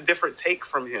a different take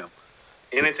from him,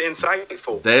 and it's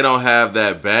insightful. They don't have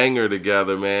that banger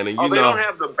together, man. And they don't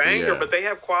have the banger, but they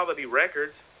have quality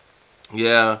records.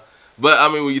 Yeah. But I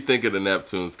mean, when you think of the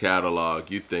Neptunes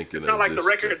catalog, you thinking It's not of like the just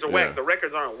records are whack. The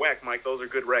records aren't whack, Mike. Those are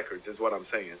good records, is what I'm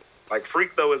saying. Like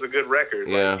Freak though is a good record.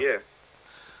 Yeah. Like, yeah.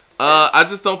 I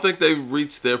just don't think they've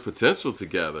reached their potential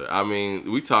together. I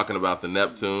mean, we talking about the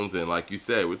Neptunes, and like you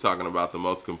said, we're talking about the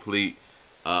most complete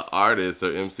artist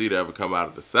or MC to ever come out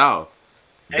of the South.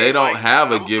 Hey, they don't Mike,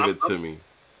 have a Give It To Me.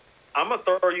 I'm going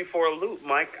to throw you for a loop,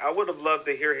 Mike. I would have loved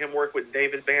to hear him work with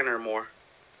David Banner more.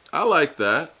 I like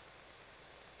that.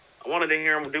 I wanted to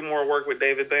hear him do more work with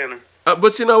David Banner.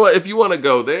 But you know what? If you want to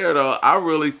go there, though, I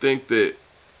really think that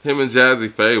him and Jazzy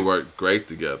Faye worked great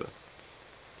together.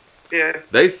 Yeah.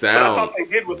 They sound I thought they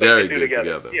did what very they could do good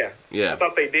together. Yeah. Yeah. I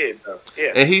thought they did, though.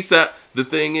 Yeah. And the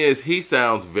thing is, he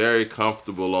sounds very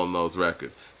comfortable on those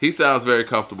records. He sounds very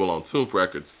comfortable on Toomp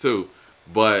records, too.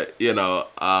 But, you know,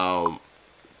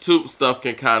 Toomp stuff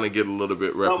can kind of get a little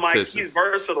bit repetitious. No, Mike, he's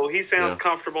versatile. He sounds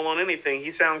comfortable on anything.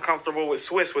 He sounds comfortable with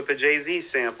Swiss with the Jay-Z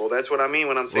sample. That's what I mean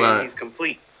when I'm saying he's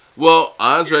complete. Well,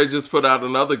 Andre just put out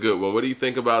another good one. What do you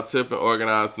think about Tip and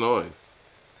Organized Noise?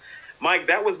 Mike,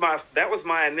 that was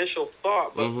my initial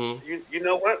thought, but you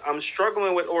know what? I'm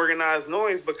struggling with Organized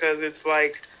Noise because it's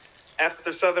like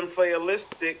after Southern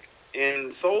Playalistic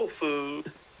and Soul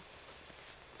Food.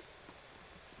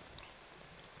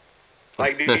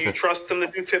 Like, do you trust him to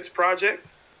do Tip's project?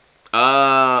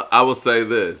 I will say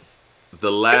this: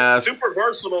 Tip's super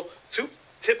versatile.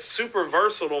 Tip's super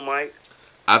versatile, Mike.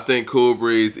 I think Cool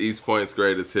Breeze, East Point's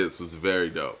Greatest Hits was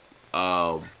very dope.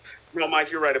 No,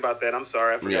 Mike, you're right about that. I'm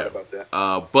sorry, I forgot about that.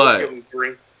 But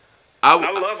I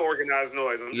love Organized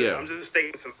Noise. I'm just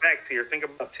stating some facts here. Think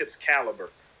about Tip's caliber.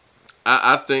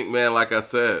 I think, man, like I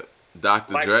said,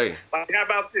 Dr. Dre. Like, how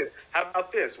about this? How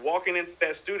about this? Walking into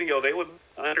that studio, they were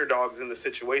underdogs in the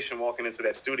situation walking into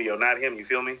that studio, not him. You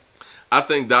feel me? I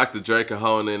think Dr. Dre could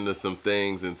hone into some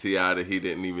things in T.I. that he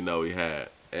didn't even know he had.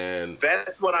 And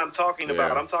that's what I'm talking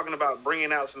about. I'm talking about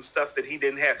bringing out some stuff that he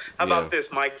didn't have. How about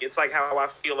this, Mike? It's like how I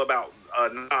feel about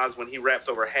Nas when he raps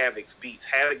over Havoc's beats.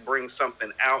 Havoc brings something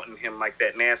out in him, like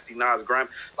that nasty Nas grime.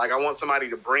 Like, I want somebody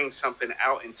to bring something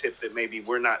out in Tip that maybe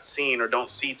we're not seeing or don't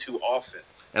see too often.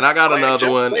 And I got another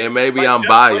one, and maybe I'm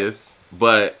biased,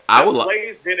 but I would like.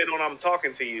 Blaze did it when I'm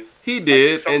talking to you. He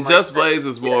did, and Just Blaze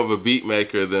is more of a beat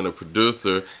maker than a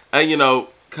producer. And you know,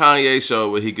 Kanye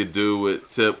showed what he could do with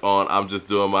Tip on "I'm Just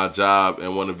Doing My Job"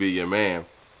 and "Want to Be Your Man."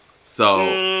 So,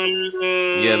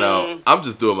 you know, "I'm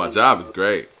Just Doing My Job" is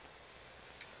great.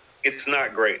 It's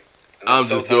not great. I'm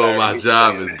Just Doing My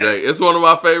Job is great. It's one of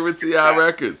my favorite T.I.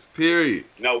 records. Period.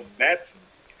 No, that's.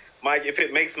 Mike, if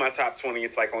it makes my top 20,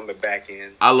 it's like on the back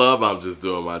end. I love "I'm Just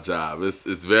Doing My Job." It's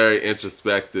very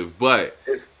introspective, but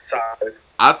it's solid.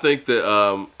 I think that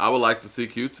I would like to see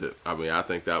Q-Tip. I mean, I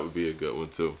think that would be a good one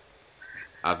too.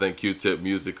 I think Q-Tip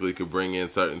musically could bring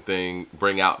out certain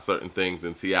things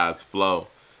in T.I.'s flow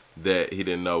that he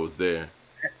didn't know was there.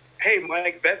 Hey,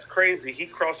 Mike, that's crazy. He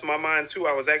crossed my mind too.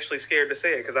 I was actually scared to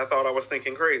say it because I thought I was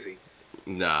thinking crazy.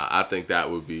 Nah, I think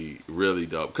that would be really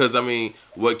dope. Because, I mean,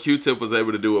 what Q-Tip was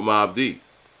able to do with Mobb Deep,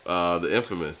 the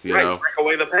Infamous, you know. Break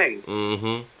Away the Pain.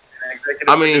 Mm-hmm.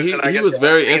 I mean, he was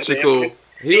very integral.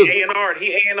 He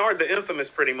A&R'd the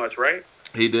Infamous pretty much, right?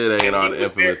 He did A&R the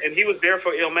Infamous. And he was there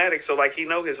for Illmatic, so, like, he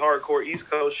know his hardcore East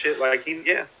Coast shit. Like,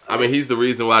 I mean, he's the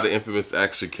reason why the Infamous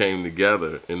actually came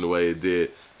together in the way it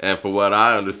did. And for what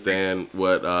I understand,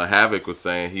 what Havoc was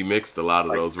saying, he mixed a lot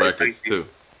of those records, too.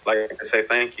 Like to say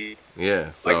thank you.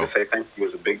 Yeah. So. Like to say thank you.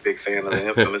 Was a big fan of the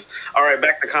Infamous. All right,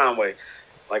 back to Conway.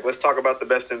 Like, let's talk about the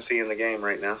best MC in the game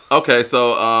right now. Okay,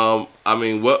 so I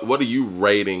mean, what are you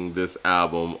rating this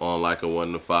album on, like, a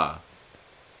 1 to 5?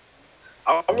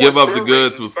 Give Up the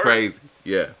Goods was crazy.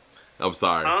 Yeah. I'm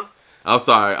sorry. Huh? I'm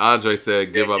sorry. Andre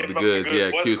said Give Up the Goods.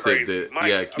 Yeah, Q-Tip did. Mike,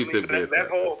 yeah, Q-Tip did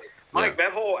that. Mike,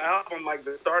 that whole album, like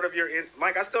the start of your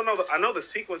Mike, I know the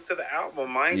sequence to the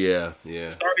album, Mike. Yeah.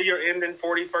 Start of your ending,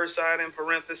 41st side in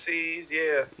parentheses,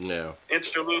 Yeah.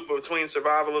 Interlude between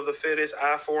Survival of the Fittest,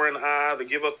 Eye for an Eye, the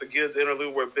Give Up the Goods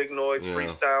interlude where Big Noise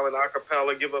freestyle and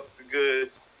acapella, Give Up the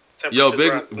Goods. Yo,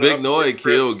 Big Noise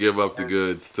killed Give Up the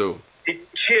Goods too. He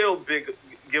killed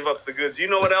Give Up the Goods. You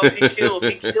know what else he killed?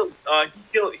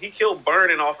 He killed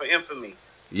Burning off of Infamy.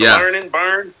 Yeah.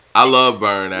 Burn. I love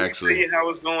Burn, actually. See how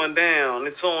it's going down.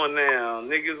 It's on now.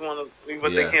 Niggas want to,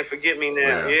 but they can't forget me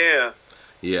now.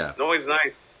 Yeah. Noise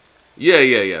nice.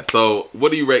 Yeah. So,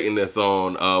 what are you rating this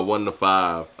on 1 to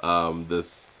 5?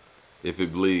 This, If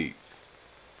It Bleeds.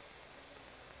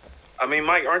 I mean,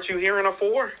 Mike, aren't you hearing a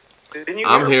 4?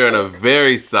 I'm hearing a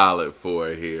very solid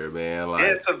 4 here, man. Like, yeah,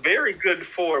 it's a very good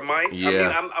 4, Mike. Yeah.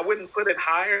 I mean, I wouldn't put it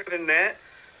higher than that.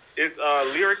 It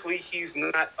lyrically, he's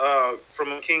not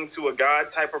from a king to a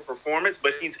god type of performance,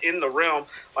 but he's in the realm.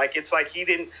 Like it's like he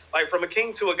didn't like from a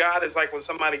king to a god is like when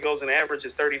somebody goes and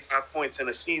averages 35 points in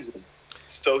a season.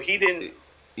 So he didn't.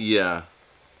 Yeah.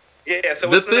 Yeah. So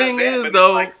the thing bad, is but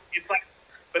though,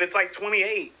 but it's like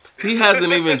 28. he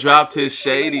hasn't even dropped his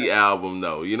Shady album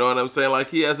though. You know what I'm saying? Like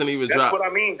he hasn't even dropped. That's what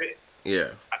I mean. Yeah.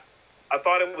 I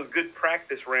thought it was good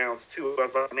practice rounds too. I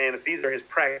was like, man, if these are his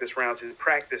practice rounds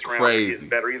Crazy. gets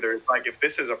better either. It's like if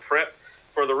this is a prep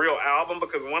for the real album,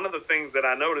 because one of the things that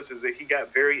I noticed is that he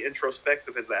got very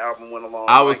introspective as the album went along.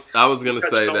 I was gonna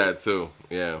say that too.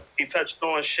 Yeah. He touched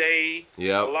on Shay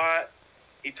Yep. a lot.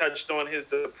 He touched on his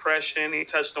depression. He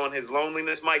touched on his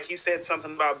loneliness. Mike, he said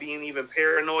something about being even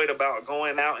paranoid about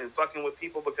going out and fucking with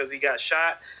people because he got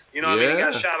shot. You know what I mean? He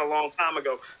got shot a long time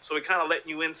ago. So he kind of letting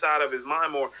you inside of his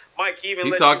mind more. Mike, he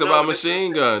talked about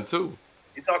Machine Gun, too.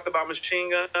 He talked about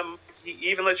Machine Gun. He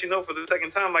even let you know for the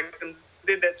second time, like,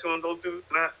 did that to him. Those dudes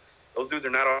are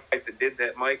not all right that did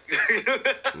that, Mike.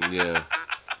 Yeah.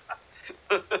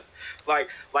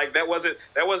 like that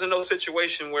wasn't no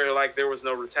situation where like there was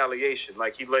no retaliation.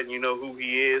 Like he letting you know who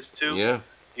he is too. Yeah.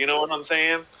 You know what I'm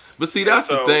saying? But see, that's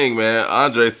the thing, man.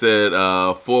 Andre said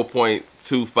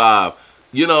 4.25.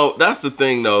 You know, that's the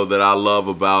thing though that I love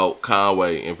about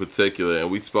Conway in particular, and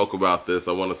we spoke about this.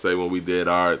 I want to say when we did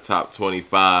our top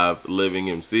 25 living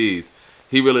MCs,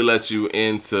 he really lets you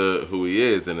into who he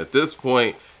is, and at this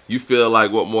point, you feel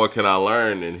like, what more can I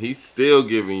learn? And he's still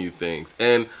giving you things.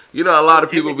 And, you know, a lot of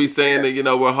people be saying that, you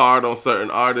know, we're hard on certain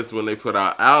artists when they put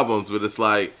out albums. But it's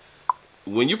like,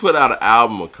 when you put out an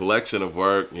album, a collection of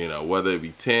work, you know, whether it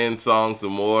be 10 songs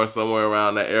or more, somewhere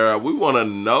around that era, we want to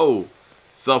know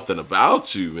something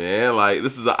about you, man. Like,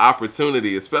 this is an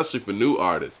opportunity, especially for new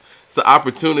artists. It's an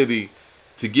opportunity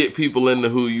to get people into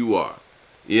who you are.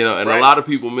 You know, and a lot of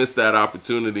people miss that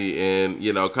opportunity, and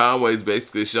you know, Conway's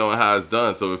basically showing how it's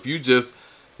done. So if you're just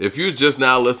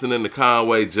now listening to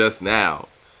Conway just now,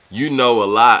 you know a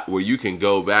lot where you can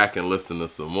go back and listen to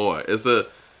some more. It's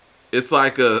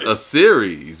like a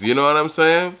series, you know what I'm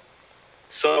saying?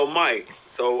 So Mike,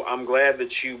 I'm glad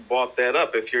that you brought that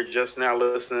up if you're just now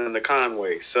listening to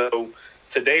Conway. So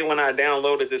today when I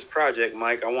downloaded this project,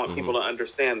 Mike, I want people to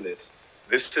understand this.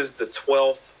 This is the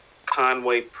 12th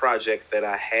Conway project that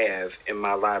I have in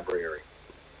my library.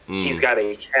 He's got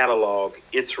a catalog.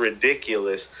 It's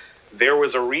ridiculous. There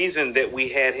was a reason that we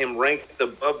had him ranked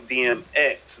above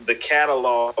DMX. The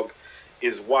catalog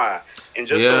is why. And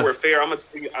just so we're fair, I'm gonna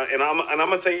tell you, and I'm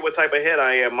gonna tell you what type of head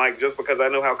I am, Mike, just because I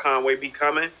know how Conway be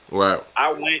coming. Right.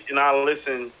 I went and I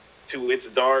listened to It's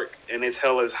Dark and It's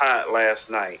Hell is Hot last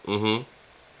night.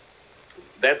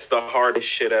 That's the hardest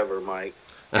shit ever, Mike.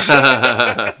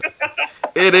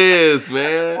 It is,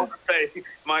 man.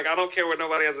 Mike, I don't care what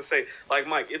nobody has to say. Like,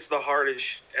 Mike, it's the hardest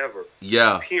ever.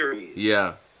 Yeah. Period.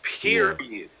 Yeah.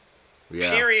 Period.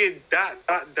 Yeah. Period. ...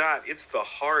 It's the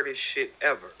hardest shit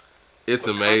ever. It's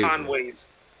amazing. Conway's.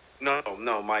 No,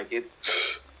 Mike.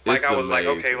 Like, I was like,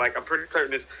 okay, like, I'm pretty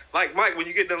certain this. Like, Mike, when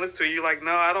you get done listening to it, you're like,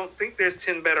 no, I don't think there's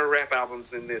 10 better rap albums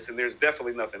than this, and there's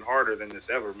definitely nothing harder than this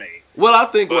ever made. Well, I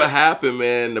think what happened,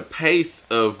 man, the pace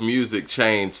of music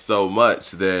changed so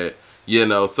much that, you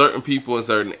know, certain people in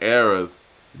certain eras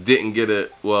didn't get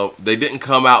it. Well, they didn't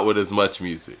come out with as much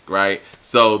music, right?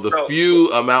 So the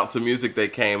few amounts of music they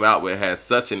came out with had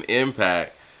such an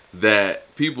impact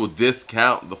that people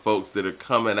discount the folks that are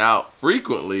coming out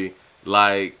frequently,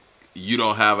 like, you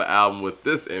don't have an album with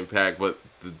this impact, but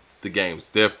the game's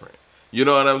different. You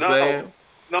know what I'm saying?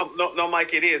 No,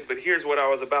 Mike, it is. But here's what I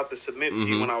was about to submit to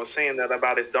you when I was saying that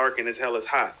about It's Dark and It's Hell is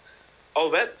Hot. Oh,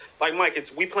 that, like, Mike,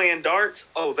 it's we playing darts.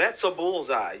 Oh, that's a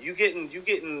bullseye. You getting,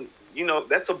 you know,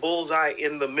 that's a bullseye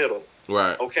in the middle.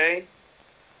 Right. Okay.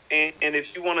 And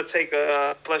if you want to take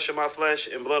a flesh of my flesh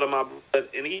and blood of my blood,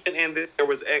 and even and there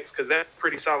was X, because that's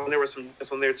pretty solid. And there was some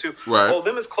on there too. Right. Oh,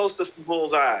 them is close to some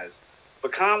bullseyes.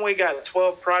 But Conway got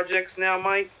 12 projects now,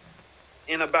 Mike.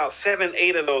 In about 7,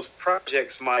 8 of those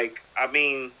projects, Mike, I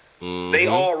mean, they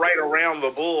all right around the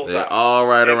bullseye. They're all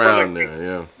right around there,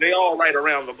 yeah. They all right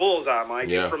around the bullseye, Mike.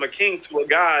 Yeah. And from a king to a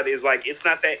god is like, it's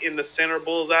not that in the center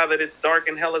bullseye that It's Dark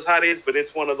and Hell is Hot is, but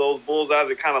it's one of those bullseyes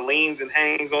that kind of leans and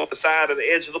hangs on the side of the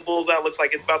edge of the bullseye. Looks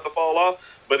like it's about to fall off,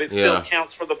 but it still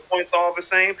counts for the points all the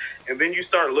same. And then you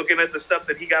start looking at the stuff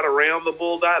that he got around the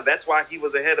bullseye. That's why he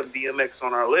was ahead of DMX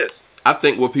on our list. I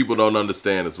think what people don't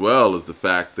understand as well is the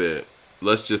fact that,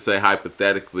 let's just say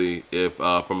hypothetically, if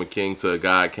From a King to a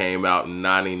God came out in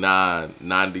 99,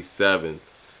 97,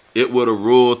 it would have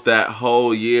ruled that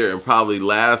whole year and probably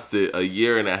lasted a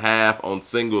year and a half on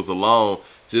singles alone,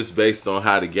 just based on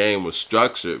how the game was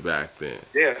structured back then.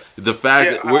 Yeah. The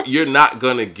fact that you're not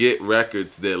gonna get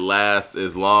records that last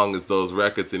as long as those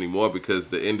records anymore because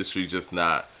the industry just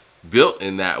not built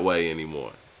in that way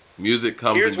anymore. Music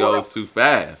comes and goes too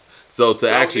fast. So to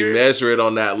actually measure it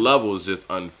on that level is just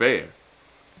unfair.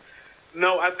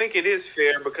 No, I think it is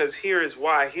fair because here is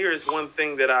why. Here is one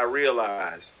thing that I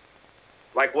realized.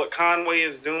 Like what Conway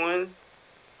is doing,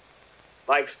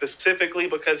 like specifically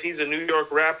because he's a New York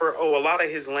rapper, a lot of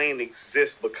his lane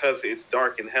exists because It's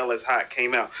Dark and Hell is Hot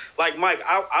came out. Like, Mike,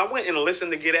 I went and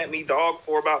listened to Get At Me Dog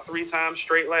for about 3 times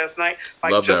straight last night.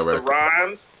 Like, love just that the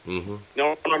rhymes. Mm-hmm.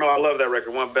 No, I love that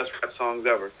record. One of the best rap songs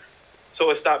ever. So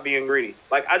It Stopped Being Greedy.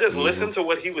 Like, I just listened to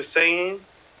what he was saying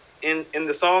in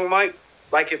the song, Mike.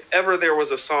 Like, if ever there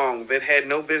was a song that had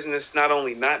no business not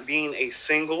only not being a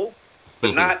single,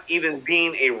 but not even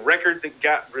being a record that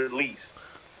got released.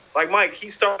 Like, Mike,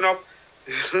 he's starting off...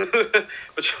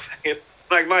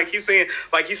 like, Mike, he's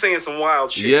saying some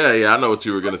wild shit. Yeah, I know what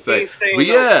you were going to say. But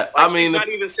he's not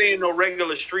even saying no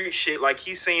regular street shit. Like,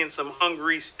 he's saying some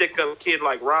hungry, stick-up kid,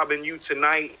 like, robbing you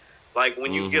tonight. Like,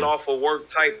 when you get off of work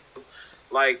type...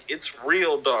 Like, it's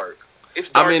real dark. It's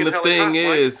dark. I mean, the thing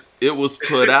is, it was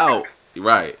put out...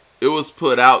 Right. It was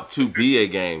put out to be a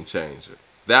game changer.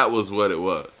 That was what it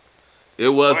was. It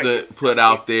wasn't put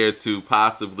out there to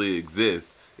possibly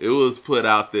exist. It was put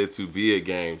out there to be a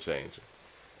game changer.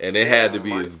 And it had to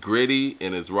be as gritty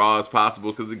and as raw as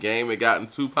possible because the game had gotten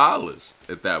too polished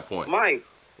at that point. Mike,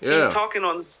 he talking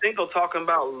on the single, talking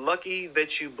about lucky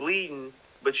that you bleeding,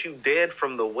 but you dead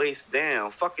from the waist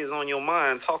down. Fuck is on your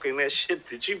mind talking that shit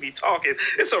that you be talking.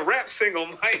 It's a rap single,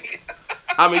 Mike.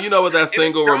 I mean, you know what that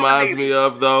single reminds me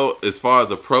of, though, as far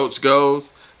as approach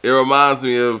goes? It reminds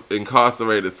me of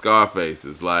Incarcerated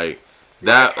Scarfaces. Like,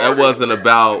 that wasn't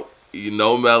about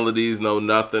no melodies, no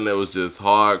nothing. It was just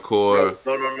hardcore.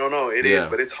 No. It is,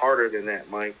 but it's harder than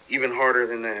that, Mike. Even harder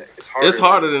than that. It's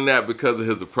harder than that because of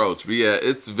his approach. But yeah,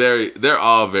 they're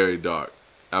all very dark.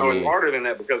 I mean, it's harder than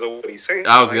that because of what he's saying.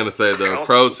 I was going to say the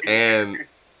approach and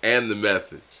the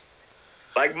message.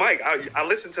 Like, Mike, I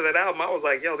listened to that album. I was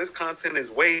like, yo, this content is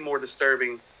way more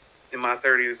disturbing in my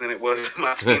 30s than it was in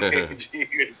my teenage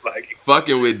years. Like,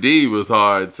 fucking with D was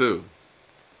hard, too.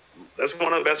 That's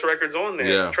one of the best records on there.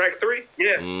 Yeah. Track 3?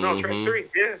 Yeah. No, track 3.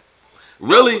 Yeah.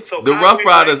 Really? So the Rough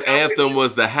Riders anthem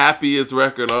was the happiest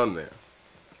record on there.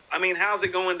 I mean, how's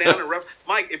it going down in Rough...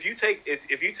 Mike, if you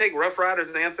take Rough Riders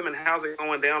anthem and how's it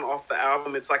going down off the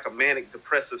album, it's like a manic,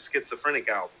 depressive, schizophrenic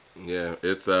album. Yeah,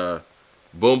 it's boom,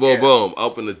 boom, boom,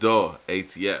 open the door,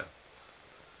 ATF.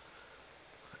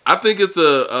 I think it's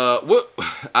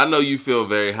I know you feel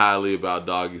very highly about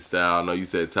Doggy Style. I know you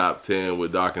said top 10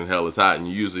 with Dark and Hell is Hot, and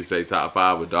you usually say top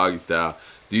 5 with Doggy Style.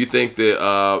 Do you think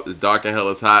that Dark and Hell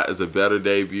is Hot is a better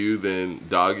debut than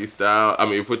Doggy Style? I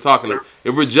mean, if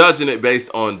we're judging it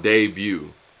based on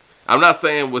debut, I'm not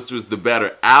saying which was the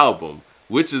better album.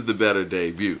 Which is the better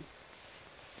debut?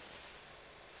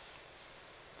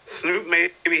 Snoop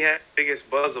maybe had the biggest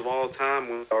buzz of all time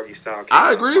when Doggy Style came out.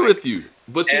 I agree with you,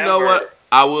 but you know what?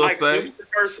 I will say,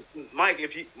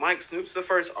 Snoop's the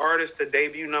first artist to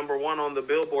debut #1 on the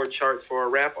Billboard charts for a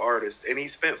rap artist, and he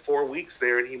spent 4 weeks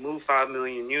there, and he moved 5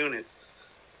 million units.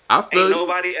 I feel ain't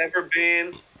nobody ever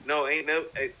been,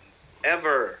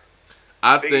 ever.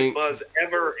 I biggest think buzz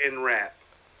ever in rap.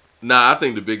 Nah, I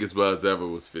think the biggest buzz ever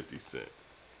was 50 Cent.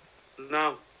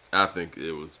 No, I think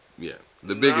it was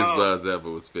the biggest buzz ever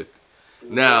was 50.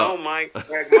 Now, no, Mike,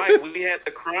 we had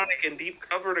the Chronic and Deep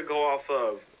Cover to go off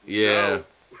of. Yeah.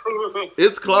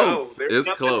 It's close.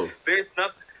 It's close. There's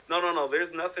nothing. No.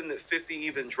 There's nothing that 50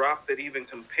 even dropped that even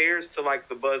compares to like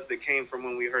the buzz that came from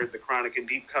when we heard the Chronic and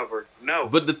Deep Cover. No.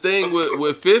 But the thing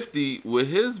with 50, with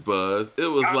his buzz, it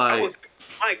was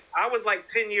I was like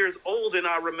 10 years old and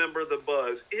I remember the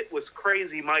buzz. It was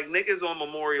crazy. Mike, niggas on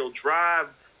Memorial Drive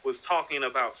was talking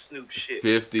about Snoop shit.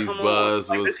 50's buzz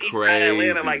was crazy.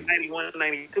 Atlanta, like 91,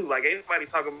 92. Like, ain't nobody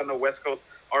talking about no West Coast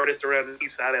artist around the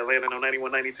east side of Atlanta, no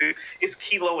 91, 92. It's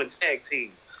Kilo and Tag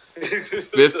Team.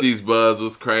 50's buzz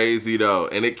was crazy, though.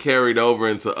 And it carried over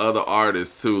into other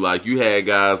artists, too. Like, you had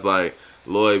guys like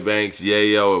Lloyd Banks,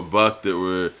 Yayo, and Buck that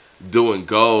were doing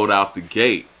gold out the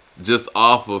gate just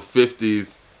off of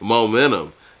 50's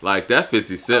momentum. Like, that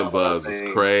 50 Cent buzz was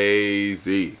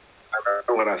crazy. I don't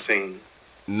know what I seen.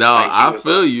 No, I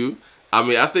feel you. I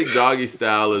mean, I think Doggy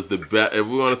Style is the best. If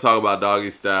we want to talk about Doggy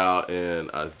Style and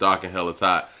It's Dark and Hell is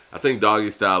Hot, I think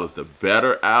Doggy Style is the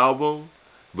better album.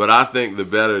 But I think the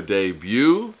better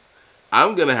debut,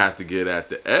 I'm going to have to get at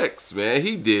the X, man.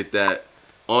 He did that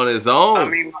on his own. I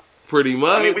mean, Pretty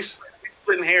much. I mean, we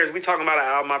splitting hairs. We talking about an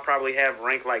album I probably have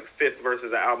ranked like 5th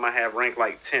versus an album I have ranked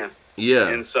like 10th. Yeah.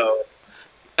 And so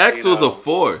X was a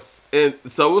force, and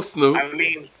so was Snoop. I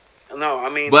mean, no, I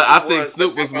mean, but I think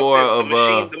Snoop was more of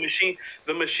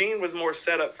the machine was more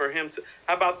set up for him to.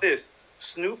 How about this?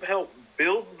 Snoop helped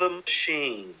build the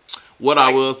machine. What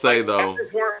I will say though,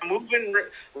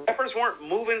 rappers weren't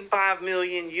moving 5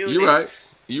 million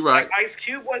units. You're right. Like Ice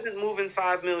Cube wasn't moving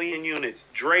 5 million units.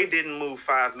 Dre didn't move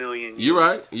 5 million units.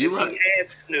 You're right. He had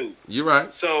Snoop. You're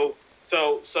right. So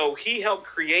he helped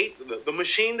create the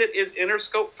machine that is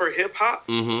Interscope for hip hop.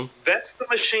 Mm-hmm. That's the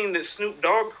machine that Snoop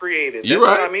Dogg created. You're That's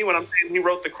right. what I mean when I'm saying he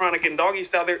wrote the Chronic and Doggy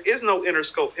Style. There is no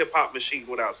Interscope hip hop machine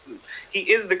without Snoop.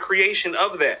 He is the creation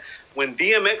of that. When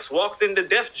DMX walked into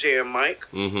Def Jam, Mike.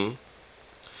 Mm-hmm.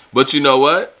 But you know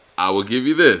what? I will give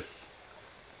you this.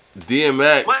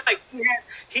 DMX. Mike,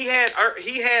 he had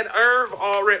Irv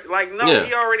already. Like, no, yeah.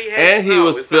 He already had. And he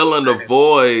was filling the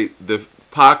void. The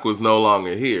Pac was no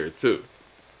longer here, too.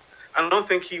 I don't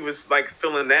think he was, like,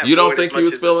 filling that void. You don't think he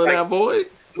was filling that void?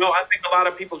 No, I think a lot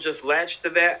of people just latched to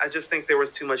that. I just think there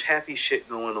was too much happy shit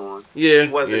going on. Yeah. He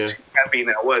wasn't too happy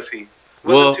now, was he?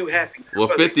 Wasn't too happy. Well,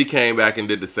 50 came back and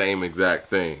did the same exact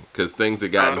thing because things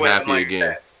had gotten happy again.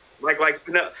 That. Like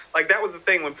that was the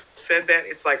thing when people said that.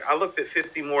 It's like I looked at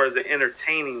 50 more as an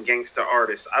entertaining gangster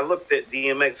artist. I looked at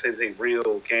DMX as a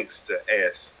real gangster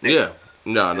ass. Yeah,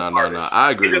 no. I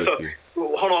agree with you.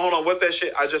 Hold on. What that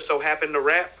shit? I just so happened to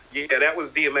rap. Yeah, that was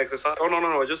DMX. It's like, oh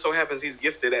no. It just so happens he's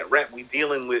gifted at rap. We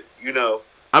dealing with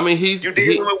I mean, you're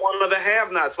dealing with one of the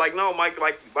have-nots. Like, no, Mike,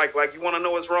 like you want to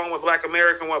know what's wrong with Black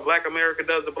America and what Black America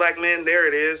does to black men? There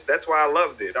it is. That's why I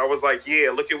loved it. I was like,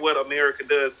 yeah, look at what America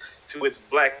does to its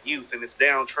black youth and its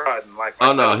downtrodden.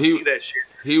 Oh no, see that shit.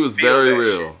 He was very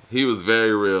real. He was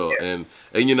very real, yeah. and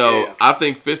I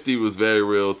think 50 was very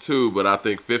real too. But I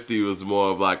think 50 was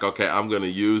more of like, okay, I'm gonna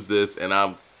use this, and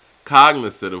I'm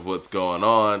cognizant of what's going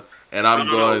on, and I'm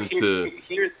going to.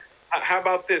 How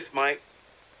about this, Mike?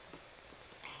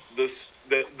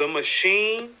 The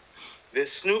machine that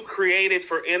Snoop created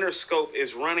for Interscope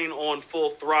is running on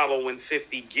full throttle when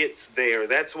 50 gets there.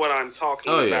 That's what I'm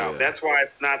talking about. Yeah. That's why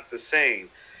it's not the same.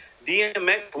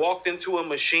 DMX walked into a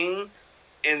machine,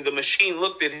 and the machine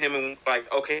looked at him and was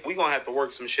like, okay, we're going to have to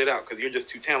work some shit out because you're just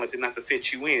too talented not to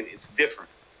fit you in. It's different.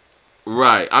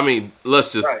 Right. I mean,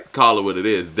 let's just call it what it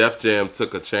is. Def Jam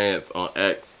took a chance on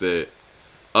X that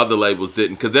other labels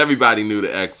didn't, because everybody knew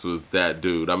that X was that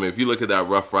dude. I mean, if you look at that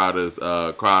Rough Riders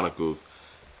Chronicles,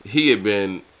 he had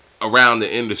been around the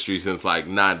industry since like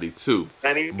 92.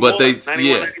 91, but they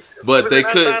 91, but they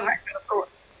couldn't.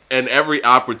 And every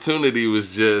opportunity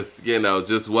was just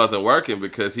wasn't working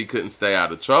because he couldn't stay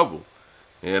out of trouble.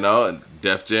 And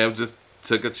Def Jam just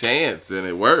took a chance and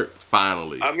it worked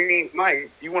finally. I mean, Mike,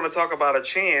 you want to talk about a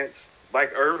chance?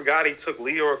 Like, Irv Gotti took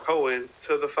Leor Cohen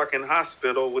to the fucking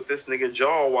hospital with this nigga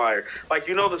jaw wire. Like,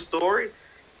 you know the story?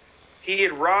 He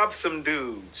had robbed some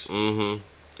dudes. Mm-hmm.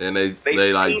 And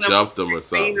they like jumped him or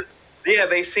something. Yeah,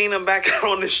 they seen him back out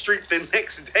on the street the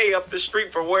next day up the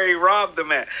street from where he robbed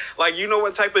them at. Like, you know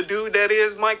what type of dude that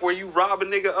is, Mike? Where you rob a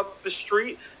nigga up the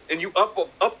street and you up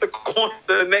the corner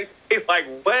the next day, like,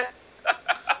 what?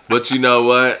 But you know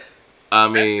what? I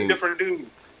mean, different dude.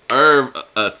 Irv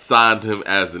signed him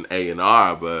as an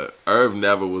A&R, but Irv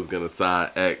never was going to sign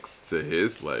X to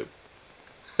his label.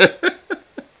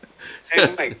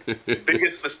 Hey, Mike,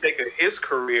 biggest mistake of his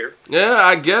career. Yeah,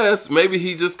 I guess. Maybe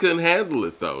he just couldn't handle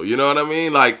it, though. You know what I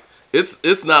mean? Like,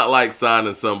 it's not like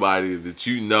signing somebody that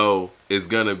you know is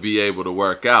going to be able to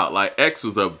work out. Like, X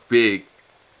was a big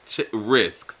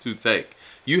risk to take.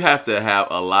 You have to have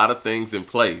a lot of things in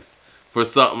place for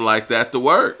something like that to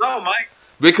work. No, Mike.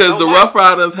 Because the Rough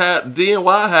Riders had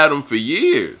DNY had them for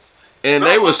years, and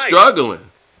they were struggling.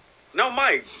 No,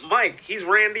 Mike, he's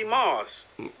Randy Moss,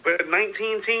 but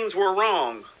 19 teams were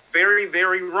wrong. Very,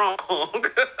 very wrong.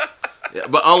 Yeah,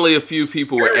 but only a few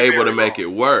people were able to make it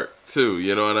work, too.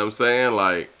 You know what I'm saying?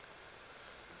 Like,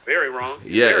 very wrong.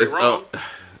 Yeah, very it's. wrong.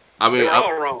 I mean,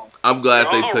 all wrong. I'm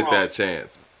glad they took that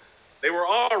chance. They were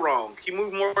all wrong. He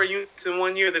moved more units in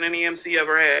 1 year than any MC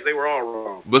ever had. They were all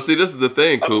wrong. But see, this is the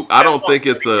thing, Coop. I don't think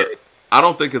it's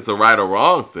a right or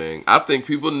wrong thing. I think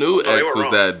people knew X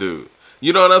was that dude.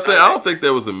 You know what I'm saying? I don't think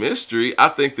there was a mystery. I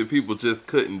think that people just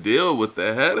couldn't deal with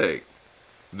the headache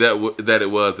that it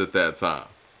was at that time.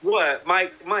 What,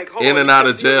 Mike? Hold in on. And out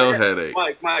of jail headache.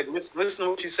 Mike, listen to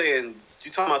what you're saying.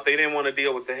 You're talking about they didn't want to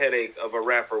deal with the headache of a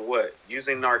rapper. What?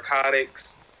 Using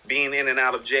narcotics, being in and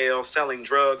out of jail, selling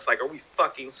drugs. Like, are we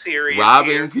fucking serious?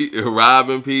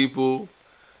 Robbing people.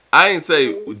 I ain't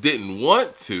say didn't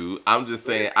want to. I'm just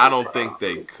saying I don't think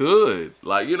they could.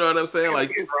 Like, you know what I'm saying?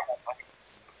 Like,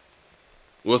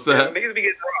 What's Yeah, that? niggas be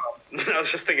getting robbed. I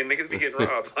was just thinking, niggas be getting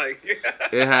robbed. Like,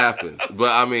 It happens.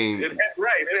 But I mean,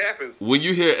 right, it happens. when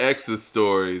you hear X's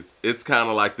stories, it's kind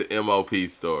of like the MOP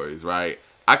stories, right?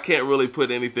 I can't really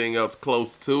put anything else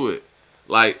close to it.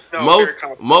 Like No,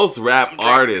 most rap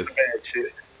artists,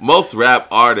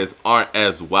 aren't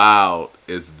as wild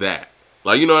as that.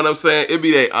 Like, you know what I'm saying? It'd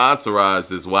be their entourage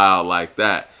that's wild like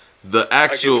that. The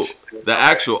actual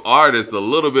artist a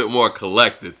little bit more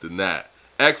collected than that.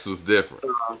 X was different.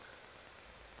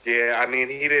 Yeah, I mean,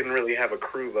 he didn't really have a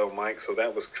crew though, Mike. So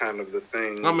that was kind of the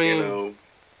thing. I mean, you know,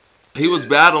 he was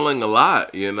battling a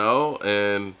lot, you know,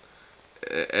 and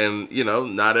you know,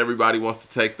 not everybody wants to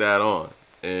take that on.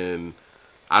 And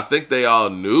I think they all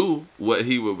knew what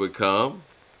he would become,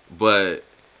 or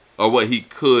what he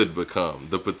could become.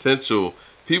 The potential,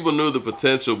 people knew the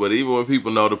potential, but even when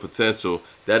people know the potential,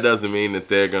 that doesn't mean that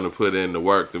they're going to put in the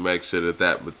work to make sure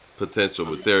that potential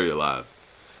materializes.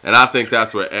 And I think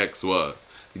that's where X was.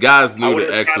 The guys knew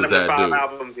that X was that dude.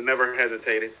 Albums and never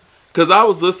hesitated. Because I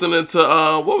was listening to,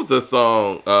 what was the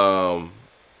song?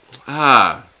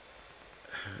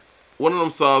 One of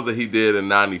them songs that he did in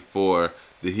 94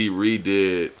 that he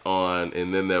redid on,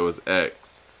 and then there was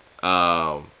X.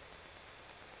 Gotta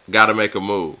Make a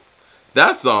Move.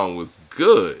 That song was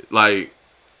good. Like,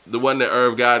 the one that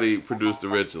Irv Gotti produced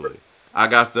originally. I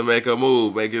got to make a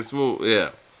move, make it smooth.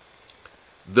 Yeah.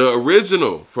 The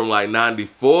original from like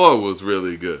 94 was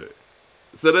really good.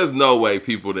 So there's no way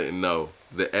people didn't know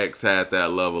that X had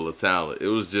that level of talent. It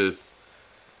was just,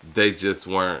 they just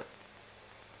weren't,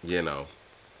 you know.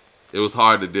 It was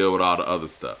hard to deal with all the other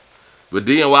stuff. But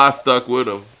DNY stuck with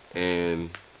him, and,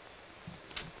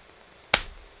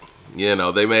 you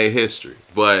know, they made history.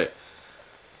 But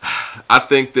I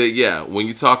think that, yeah, when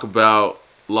you talk about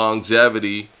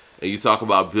longevity and you talk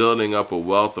about building up a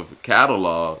wealth of a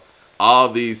catalog, all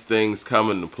these things come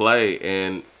into play,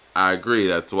 and I agree.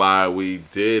 That's why we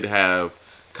did have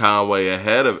Conway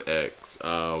ahead of X.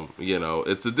 You know,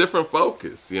 it's a different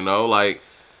focus, you know, like,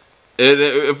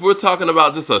 if we're talking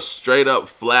about just a straight up,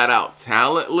 flat out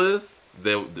talent list,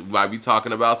 then we might be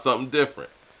talking about something different.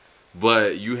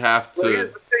 But you have to. Well,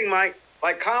 here's the thing, Mike.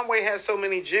 Like, Conway has so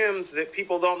many gems that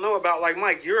people don't know about. Like,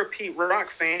 Mike, you're a Pete Rock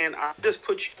fan. I just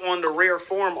put you on the Rare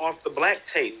Form off the black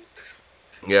tape.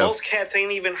 Yeah. Most cats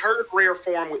ain't even heard Rare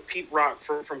Form with Pete Rock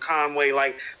from Conway.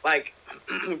 Like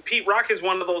Pete Rock is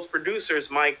one of those producers,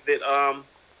 Mike, that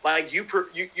like you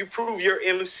prove your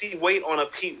MC weight on a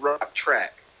Pete Rock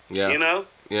track. Yeah. You know?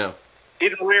 Yeah.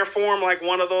 In Rare Form, like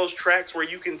one of those tracks where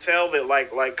you can tell that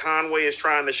like Conway is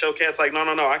trying to show cats like, no,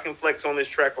 I can flex on this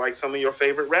track like some of your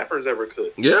favorite rappers ever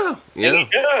could. Yeah. Yeah. And he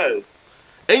does.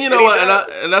 And you know what?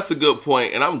 And that's a good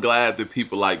point. And I'm glad that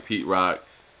people like Pete Rock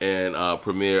and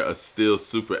Premier are still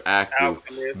super active.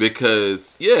 Alchemist.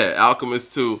 Because, yeah,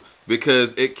 Alchemist too.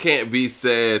 Because it can't be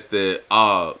said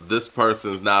that, this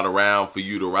person's not around for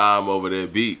you to rhyme over their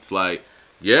beats. Like,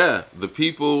 yeah, the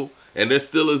people, and they're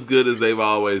still as good as they've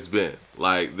always been.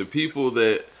 Like, the people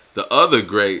that the other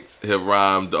greats have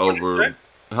rhymed over.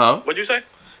 Huh? What'd you say?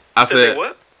 I said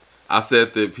what? I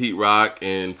said that Pete Rock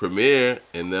and Premier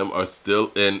and them are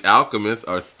still, and Alchemist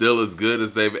are still as good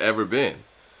as they've ever been.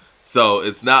 So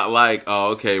it's not like,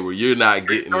 oh, okay, well, you're not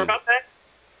getting. Are you sure about that?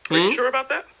 Are you sure about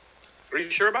that? Are you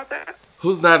sure about that?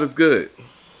 Who's not as good?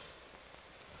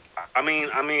 I mean,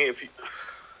 if you,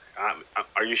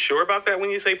 are you sure about that when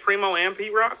you say Primo and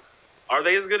Pete Rock? Are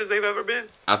they as good as they've ever been?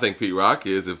 I think Pete Rock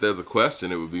is. If there's a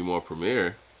question, it would be more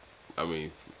Premier. I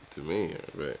mean, to me,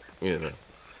 but you know,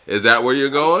 is that where you're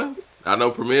going? I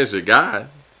know Premier's your guy.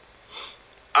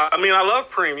 I mean, I love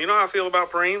Preem. You know how I feel about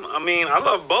Preem. I mean, I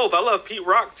love both. I love Pete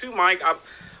Rock too, Mike.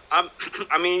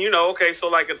 I mean, you know, okay, so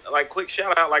like quick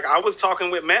shout out. Like, I was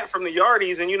talking with Matt from the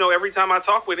Yardies, and you know, every time I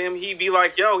talk with him, he'd be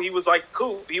like, "Yo," he was like,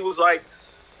 "Cool." He was like,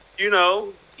 you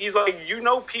know, he's like,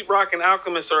 Pete Rock and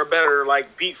Alchemist are better,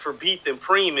 like, beat for beat than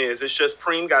Preem is. It's just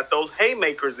Preem got those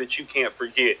haymakers that you can't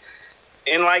forget.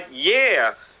 And like,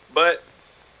 yeah, but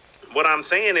what I'm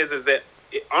saying is that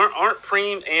aren't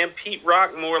Preem and Pete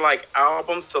Rock more like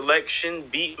album selection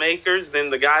beat makers than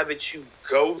the guy that you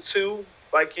go to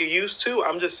like you used to?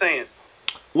 I'm just saying.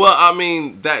 Well, I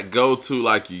mean, that go to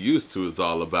like you used to is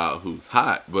all about who's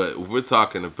hot, but we're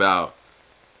talking about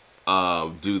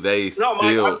do they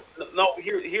still?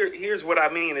 Here's what I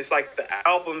mean. It's like the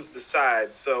albums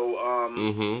decide. So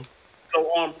so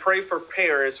on Pray for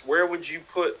Paris, where would you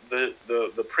put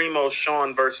the Primo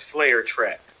Sean versus Flair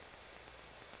track?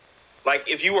 Like,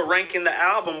 if you were ranking the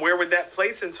album, where would that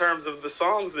place in terms of the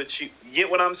songs that you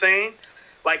get what I'm saying?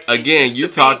 Like, again, you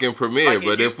talking Premier, like,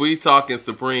 but if we talking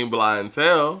Supreme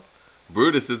Clientele,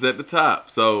 Brutus is at the top.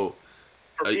 So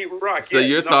for Pete Rock. So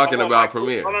you're talking about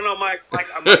Premier. No, Mike.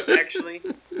 I'm like, actually,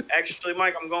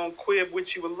 Mike, I'm going to quib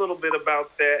with you a little bit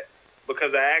about that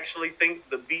because I actually think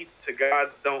the beat to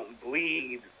Gods Don't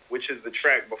Bleed, which is the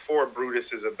track before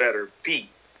Brutus, is a better beat.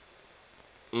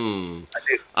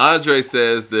 Andre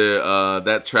says that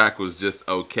that track was just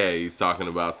okay. He's talking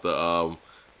about the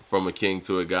From a King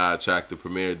to a God track the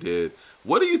Premier did.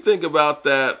 What do you think about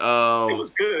that? It was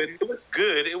good. It was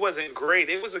good. It wasn't great.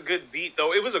 It was a good beat,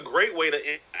 though. It was a great way to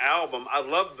end the album. I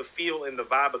love the feel and the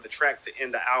vibe of the track to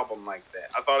end the album like that.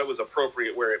 I thought it was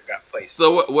appropriate where it got placed.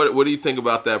 So what do you think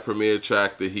about that Premier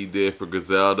track that he did for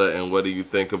Griselda, and what do you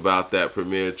think about that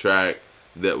Premier track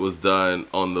that was done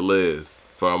on the Liz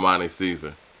for Armani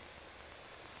Caesar?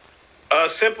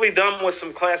 Simply done with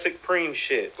some classic Preem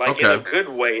shit, like in a good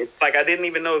way. It's like I didn't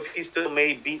even know if he still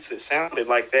made beats that sounded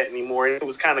like that anymore. It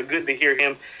was kind of good to hear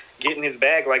him getting his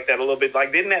bag like that a little bit.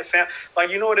 Like, didn't that sound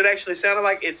like, you know what it actually sounded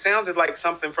like? It sounded like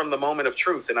something from the Moment of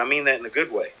Truth, and I mean that in a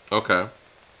good way. Okay.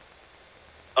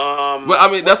 Well,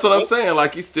 I mean, that's what I'm saying.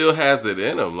 Like, he still has it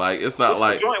in him. Like, it's not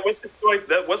like... What's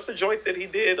the joint that he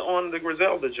did on the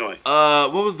Griselda joint?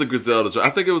 What was the Griselda joint?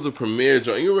 I think it was a Premier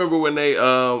joint. You remember when they...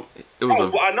 It was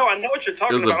I know what you're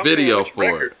talking about. It was a video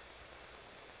for it.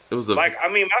 It was a... Like,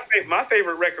 I mean, my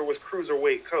favorite record was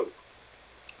Cruiserweight Coke.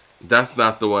 That's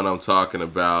not the one I'm talking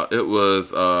about. It was...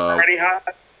 Freddie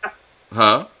Hot?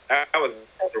 Huh? That was...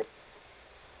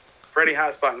 Freddie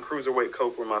Hot Spot and Cruiserweight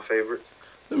Coke were my favorites.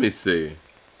 Let me see.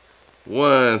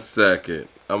 1 second.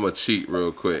 I'm going to cheat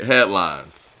real quick.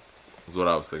 Headlines is what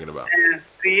I was thinking about.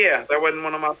 Yeah, that wasn't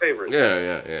one of my favorites.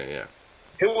 Yeah.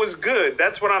 It was good.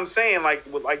 That's what I'm saying. Like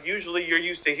usually you're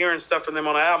used to hearing stuff from them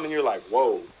on the album and you're like,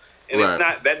 whoa. And It's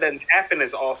not, that doesn't happen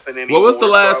as often anymore. What was the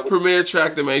last Premier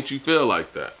track that made you feel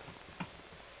like that?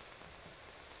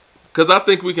 Because I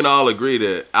think we can all agree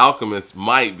that Alchemist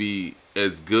might be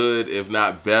as good, if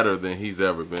not better, than he's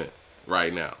ever been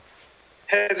right now.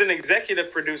 As an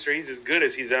executive producer, he's as good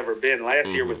as he's ever been. Last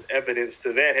year was evidence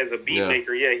to that. As a beat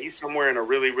maker, he's somewhere in a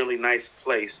really, really nice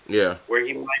place. Yeah, where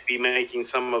he might be making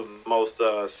some of the most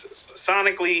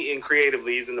sonically and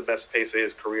creatively. He's in the best pace of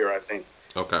his career, I think.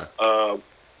 Okay.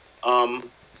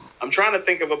 I'm trying to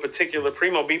think of a particular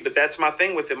Primo beat, but that's my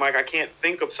thing with it, Mike. I can't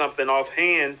think of something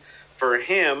offhand for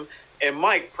him. And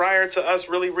Mike, prior to us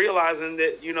really realizing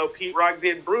that, Pete Rock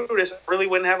did Brutus, I really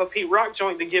wouldn't have a Pete Rock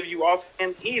joint to give you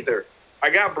offhand either. I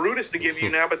got Brutus to give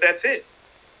you now, but that's it.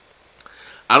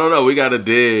 I don't know. We got to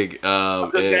dig.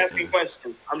 I'm just asking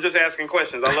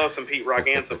questions. I love some Pete Rock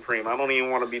and some Preem. I don't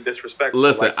even want to be disrespectful.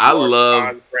 Listen, like I love...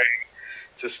 Andre,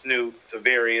 to Snoop, to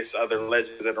various other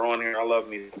legends that are on here. I love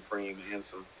me some Preem and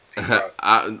some Pete Rock.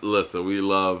 Listen, we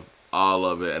love all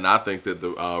of it. And I think that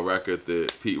the record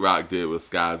that Pete Rock did with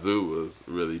Sky Zoo was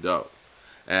really dope.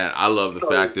 And I love the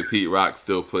fact that Pete Rock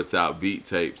still puts out beat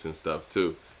tapes and stuff,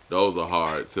 too. Those are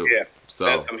hard, too. Yeah. So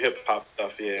that's some hip hop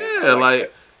stuff, Yeah,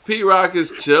 like Pete Rock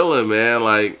is chilling, man.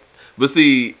 Like, but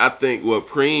see, I think what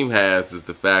Preem has is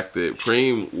the fact that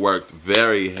Preem worked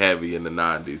very heavy in the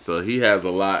 '90s, so he has a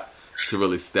lot to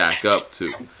really stack up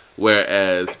to.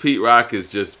 Whereas Pete Rock has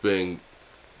just been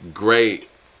great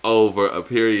over a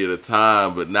period of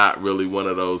time, but not really one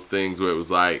of those things where it was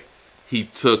like he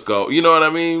took over. You know what I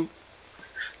mean?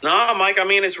 No, Mike. I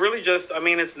mean, it's really just. I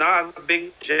mean, it's Nas,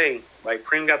 Big J. Like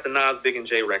Preem got the Nas, Big and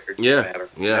J records. Yeah,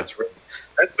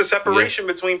 that's the separation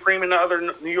between Preem and the other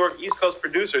New York East Coast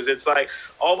producers. It's like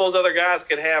all those other guys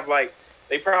could have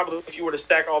they probably, if you were to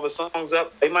stack all the songs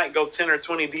up, they might go 10 or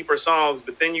 20 deeper songs,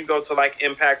 but then you go to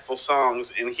impactful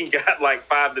songs, and he got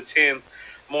 5 to 10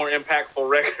 more impactful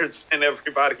records than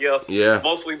everybody else. Yeah,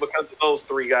 mostly because of those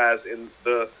three guys and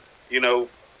the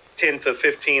 10 to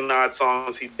 15 odd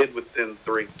songs he did within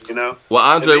three, Well,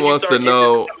 Andre wants to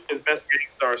know his best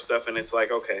Gangstar stuff, and it's like,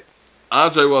 okay.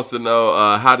 Andre wants to know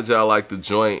how did y'all like the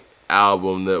joint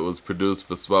album that was produced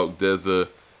for Smoke DZA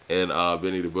and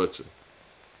Benny the Butcher?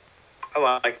 I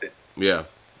liked it. Yeah,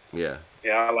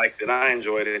 I liked it. I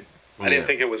enjoyed it. I didn't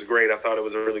think it was great. I thought it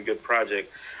was a really good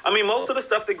project. I mean, most of the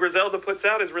stuff that Griselda puts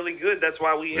out is really good. That's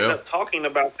why we end up talking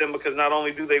about them, because not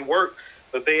only do they work,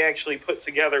 but they actually put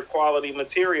together quality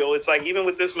material. It's like, even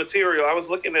with this material, I was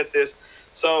looking at this.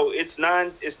 So it's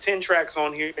 10 tracks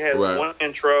on here. It has one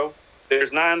intro.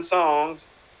 There's 9 songs.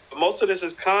 But most of this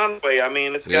is Conway. I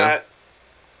mean, it's got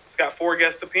 4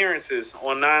 guest appearances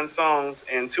on 9 songs,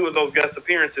 and 2 of those guest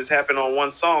appearances happen on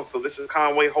 1 song. So this is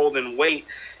Conway holding weight.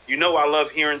 I love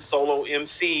hearing solo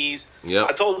MCs. Yep.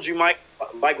 I told you, Mike,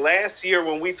 last year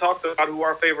when we talked about who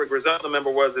our favorite Griselda member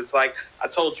was, it's like I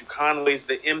told you, Conway's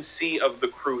the MC of the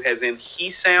crew, as in he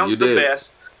sounds the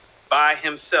best by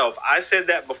himself. I said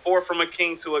that before From a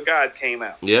King to a God came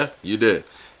out. Yeah, you did.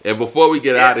 And before we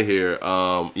get Yeah. out of here,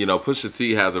 you know, Pusha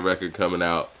T has a record coming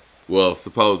out. Well,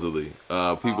 supposedly,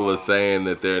 people are saying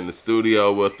that they're in the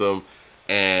studio with them,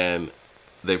 and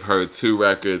they've heard 2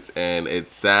 records, and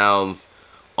it sounds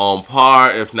on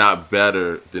par, if not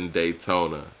better, than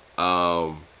Daytona.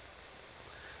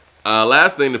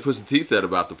 Last thing that Pusha T said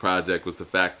about the project was the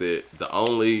fact that the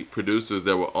only producers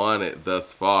that were on it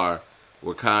thus far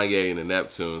were Kanye and the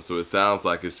Neptune. So it sounds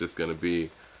like it's just going to be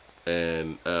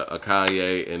a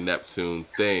Kanye and Neptune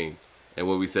thing. And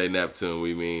when we say Neptune,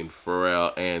 we mean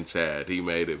Pharrell and Chad. He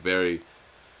made it very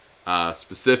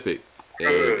specific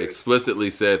and explicitly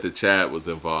said that Chad was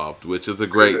involved, which is a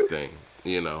great thing,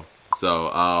 you know.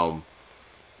 So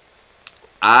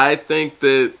I think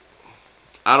that,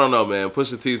 I don't know, man.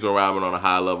 Pusha T's been rhyming on a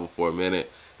high level for a minute,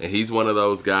 and he's one of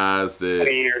those guys that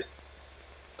 20 years.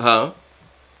 Huh?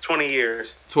 20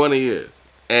 years. 20 years.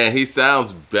 And he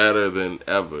sounds better than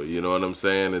ever. You know what I'm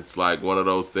saying? It's like one of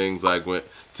those things like when,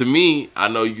 to me, I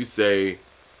know you say,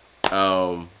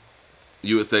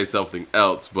 you would say something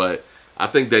else, but I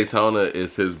think Daytona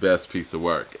is his best piece of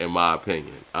work, in my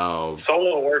opinion.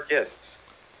 Solo work, yes.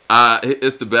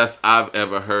 It's the best I've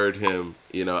ever heard him.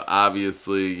 You know,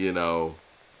 obviously, you know,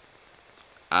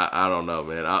 I don't know,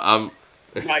 man. I'm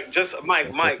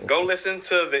Mike, go listen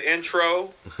to the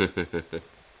intro.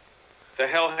 The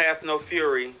Hell Hath No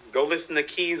Fury. Go listen to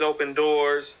Keys Open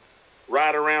Doors.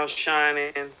 Ride Around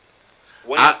Shining.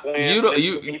 All right.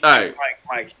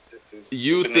 Mike,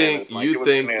 you bananas, think Mike. you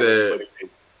think that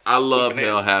I love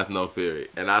Hell Hath No Fury,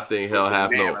 and I think Hell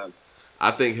Hath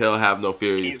No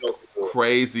Fury is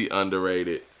crazy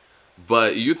underrated.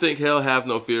 But you think Hell Hath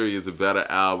No Fury is a better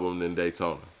album than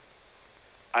Daytona?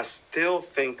 I still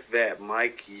think that,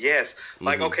 Mike. Yes.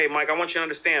 Like, okay, Mike, I want you to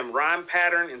understand rhyme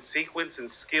pattern and sequence and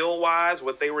skill-wise,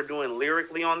 what they were doing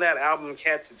lyrically on that album,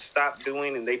 cats had stopped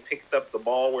doing, and they picked up the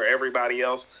ball where everybody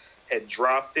else had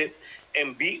dropped it.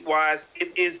 And beat-wise,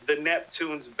 it is the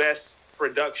Neptune's best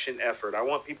production effort. I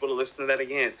want people to listen to that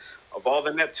again. Of all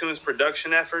the Neptune's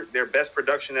production effort, their best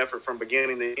production effort from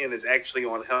beginning to end is actually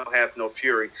on Hell Hath No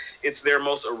Fury. It's their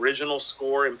most original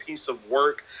score and piece of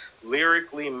work.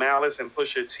 Lyrically, Malice and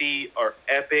Pusha T are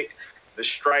epic. The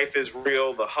strife is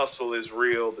real. The hustle is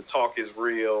real. The talk is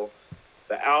real.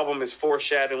 The album is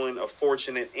foreshadowing of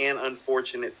fortunate and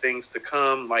unfortunate things to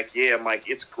come. Like, yeah, Mike,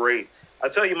 it's great. I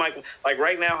tell you, Mike, like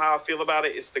right now, how I feel about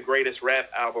it, it's the greatest rap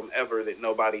album ever that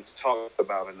nobody's talked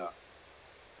about enough.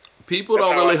 People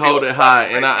don't really hold it high,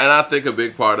 and I think a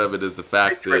big part of it is the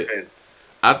fact that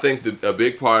I think a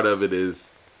big part of it is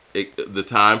the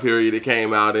time period it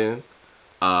came out in.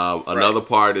 Another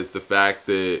part is the fact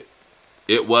that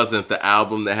it wasn't the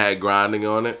album that had Grinding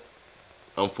on it,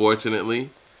 unfortunately.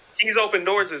 Keys Open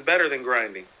Doors is better than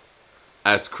Grinding.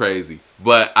 That's crazy.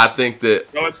 But I think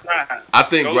that... No, it's not. I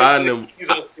think Grinding... Keys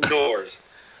Open Doors.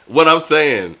 What I'm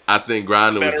saying, I think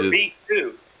Grinding was just... Beat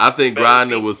too. I think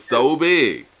Grinding was so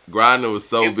big. Grinding was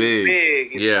so big.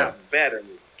 It's not better.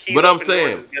 Keys but I'm Open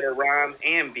saying... Doors is better rhyme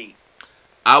and beat.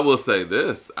 I will say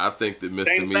this. I think that Mr.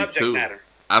 Same Me subject Too... matter.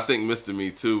 I think Mr. Me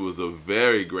Too was a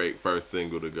very great first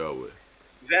single to go with.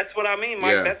 That's what I mean,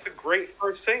 Mike. Yeah. That's a great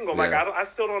first single. Like, I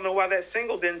still don't know why that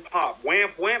single didn't pop.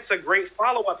 Wamp's a great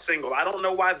follow-up single. I don't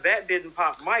know why that didn't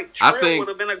pop. Mike, Trill would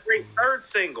have been a great third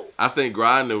single. I think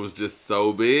Grinding was just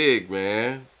so big,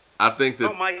 man. I think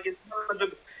that... Oh, Mike,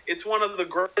 it's one of the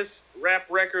greatest rap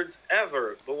records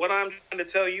ever. But what I'm trying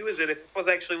to tell you is that if I was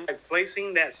actually like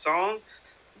placing that song,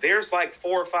 there's like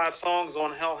 4 or 5 songs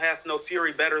on Hell Hath No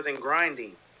Fury better than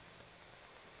Grinding.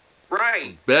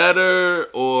 Right. Better,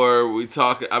 or we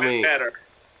talking? I mean, better.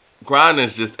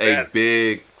 Grinding's just a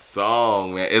big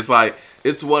song, man. It's like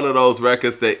it's one of those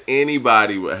records that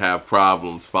anybody would have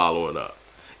problems following up.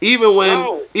 Even when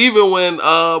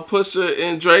Pusha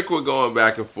and Drake were going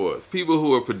back and forth, people who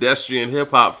were pedestrian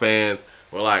hip hop fans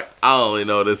were like, "I only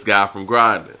know this guy from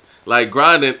Grinding." Like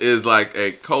Grinding is like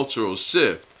a cultural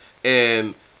shift,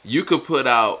 and you could put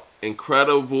out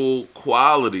incredible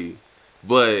quality,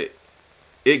 but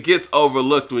it gets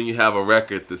overlooked when you have a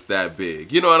record that's that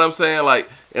big. You know what I'm saying? Like,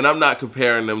 and I'm not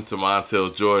comparing them to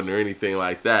Montel Jordan or anything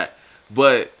like that.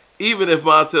 But even if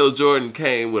Montel Jordan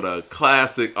came with a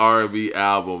classic R&B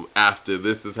album after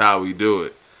This Is How We Do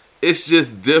It, it's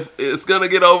just it's gonna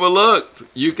get overlooked.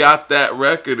 You got that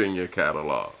record in your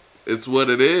catalog. It's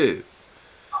what it is.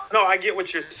 No, I get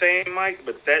what you're saying, Mike,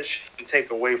 but that shouldn't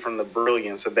take away from the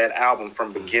brilliance of that album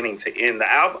from beginning to end.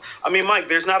 The album, I mean, Mike,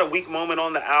 there's not a weak moment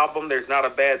on the album. There's not a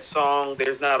bad song.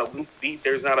 There's not a weak beat.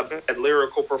 There's not a bad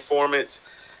lyrical performance.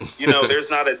 You know, there's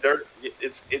not a dirt.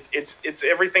 It's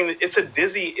everything. It's a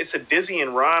dizzy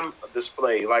and rhyme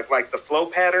display. Like the flow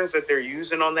patterns that they're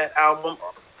using on that album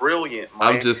are brilliant,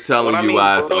 I'm man. just When telling I you mean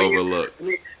why it's brilliant, overlooked.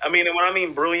 and when I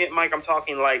mean brilliant, Mike, I'm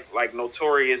talking like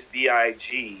Notorious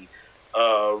B.I.G.,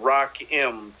 Rock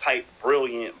M type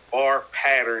brilliant bar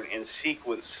pattern and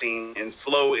sequencing and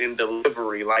flow and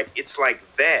delivery. Like it's like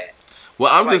that. Well,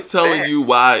 It's I'm like just telling that. you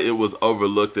why it was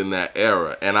overlooked in that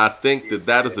era. And I think that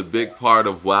that is a big part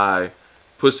of why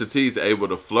Pusha T is able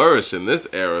to flourish in this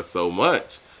era so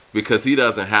much. Because he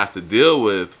doesn't have to deal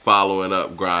with following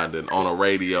up grinding on a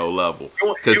radio level.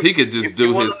 Because he could just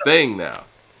do his thing now.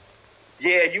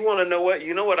 Yeah, you want to know what?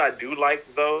 You know what I do like,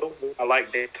 though? I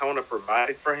like Daytona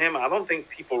provided for him. I don't think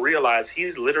people realize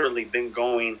he's literally been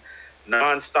going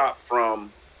nonstop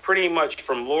from pretty much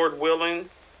from Lord Willing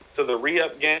to the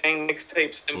Re-Up Gang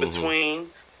mixtapes in between,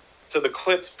 to the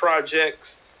Clips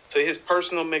projects, to his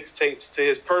personal mixtapes, to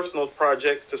his personal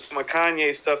projects, to some of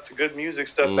Kanye stuff, to Good Music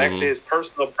stuff, back to his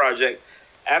personal projects.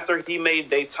 After he made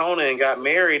Daytona and got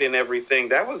married and everything,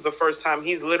 that was the first time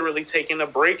he's literally taken a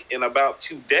break in about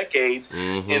 2 decades.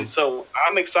 And so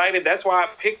I'm excited. That's why I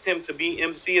picked him to be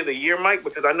MC of the Year, Mike,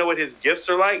 because I know what his gifts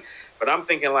are like. But I'm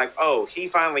thinking like, oh, he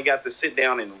finally got to sit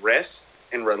down and rest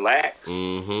and relax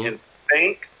and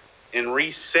think and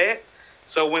reset.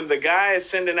 So when the guy is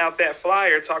sending out that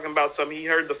flyer talking about he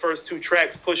heard the first 2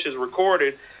 tracks Push is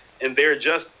recorded, and they're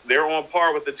on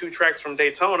par with the 2 tracks from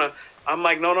Daytona, I'm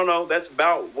like, no, that's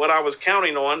about what I was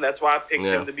counting on. That's why I picked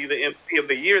him to be the MC of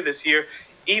the Year this year.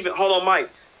 Even, hold on, Mike,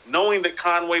 knowing that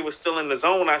Conway was still in the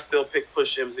zone, I still picked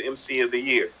Push as the MC of the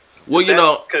Year. Well, you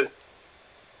know,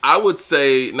 I would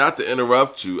say, not to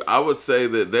interrupt you, I would say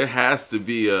that there has to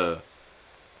be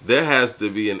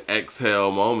an exhale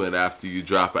moment after you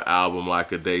drop an album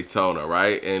like a Daytona,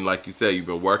 right? And like you said, you've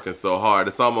been working so hard.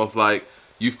 It's almost like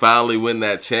you finally win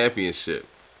that championship.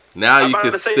 Now you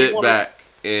can sit back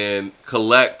and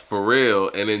collect for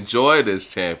real and enjoy this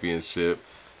championship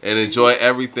and enjoy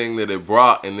everything that it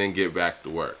brought and then get back to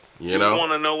work. You know? You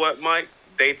want to know what, Mike?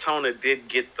 Daytona did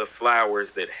get the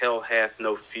flowers that Hell Hath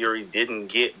No Fury didn't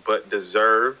get but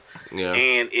deserved. Yeah.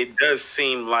 And it does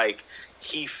seem like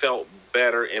he felt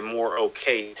better and more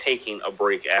okay taking a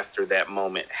break after that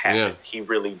moment happened. Yeah. He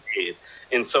really did.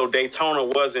 And so Daytona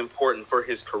was important for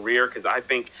his career because I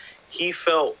think he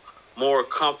felt more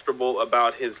comfortable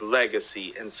about his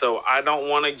legacy. And so I don't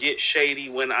want to get shady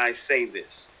when I say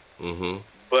this.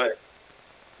 But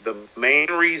the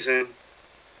main reason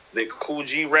that Kool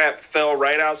G Rap fell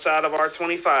right outside of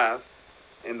R25,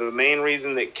 and the main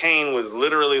reason that Kane was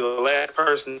literally the last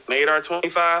person that made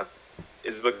R25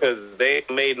 is because they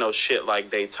made no shit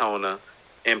like Daytona,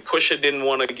 and Pusha didn't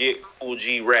want to get Kool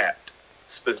G Rapped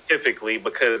specifically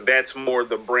because that's more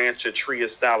the branch of Tria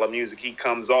style of music he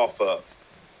comes off of.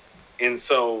 And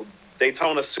so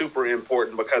Daytona's super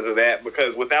important because of that,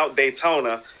 because without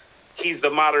Daytona, he's the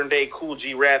modern day Kool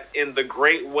G Rap in the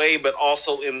great way, but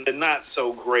also in the not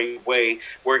so great way,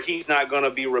 where he's not going to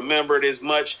be remembered as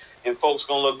much, and folks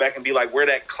going to look back and be like, where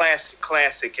that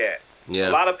classic at? Yeah.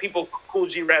 A lot of people, Kool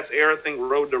G Rap's era, think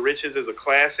Road to Riches is a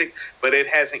classic, but it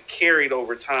hasn't carried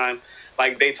over time.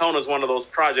 Like Daytona's one of those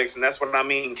projects, and that's what I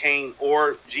mean. Kane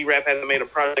or G Rap hasn't made a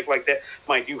project like that.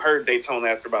 Mike, you heard Daytona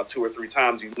after about 2 or 3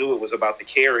 times. You knew it was about the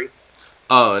carry.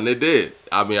 Oh, and it did.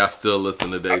 I mean, I still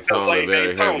listen to Daytona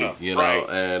very heavy, you know,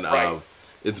 and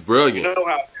it's brilliant. You know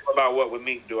how I feel about What Would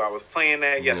Meek Do? I was playing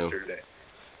that yesterday.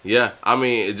 Yeah, I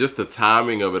mean, just the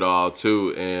timing of it all,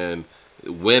 too, and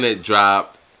when it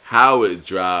dropped, how it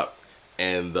dropped,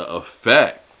 and the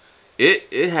effect.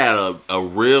 It had a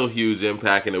real huge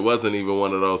impact, and it wasn't even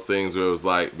one of those things where it was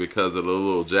like because of the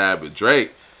little jab at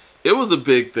Drake. It was a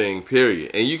big thing,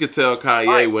 period. And you could tell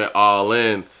Kanye went all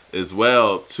in as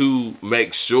well to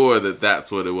make sure that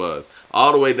that's what it was.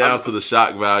 All the way down to the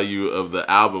shock value of the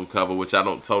album cover, which I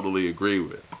don't totally agree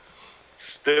with.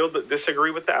 Still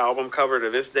disagree with the album cover to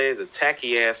this day. Is a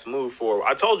tacky ass move forward.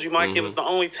 I told you, Mike, it was the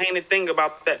only tainted thing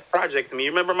about that project to me.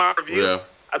 You remember my review? Yeah.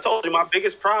 I told you my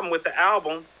biggest problem with the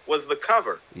album was the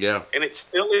cover. Yeah. And it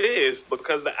still is,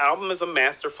 because the album is a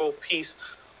masterful piece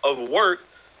of work.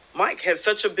 Mike had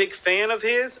such a big fan of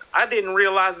his, I didn't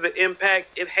realize the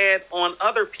impact it had on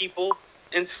other people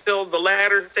until the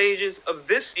latter stages of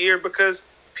this year, because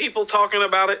people talking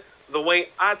about it the way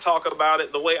I talk about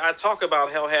it, the way I talk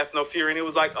about Hell Hath No Fury, and it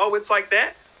was like, oh, it's like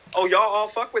that? Oh, y'all all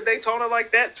fuck with Daytona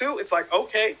like that too? It's like,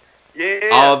 okay, yeah.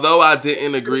 Although I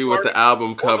didn't agree with the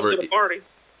album cover.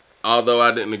 Although I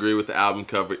didn't agree with the album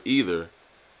cover either,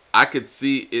 I could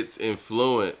see its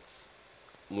influence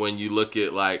when you look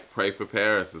at like Pray for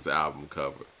Paris's album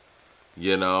cover,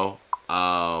 you know,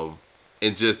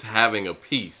 and just having a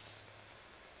piece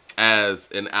as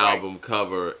an album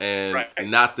cover, and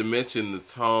not to mention the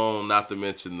tone, not to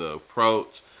mention the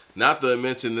approach, Not to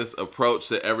mention this approach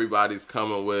that everybody's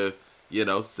coming with,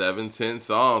 7, 10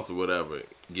 songs or whatever.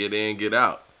 Get in, get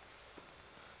out.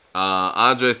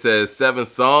 Andre says 7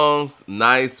 songs,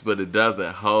 nice, but it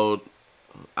doesn't hold.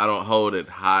 I don't hold it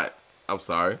high. I'm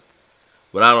sorry,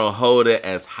 but I don't hold it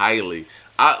as highly.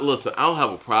 Listen. I don't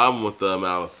have a problem with the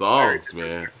amount of songs,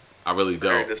 man. I really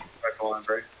don't. Very disrespectful,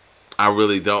 Andre. I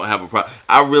really don't have a problem.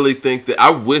 I really think that I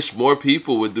wish more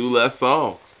people would do less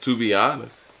songs. To be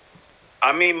honest.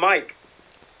 I mean, Mike,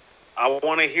 I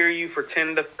want to hear you for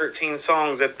 10 to 13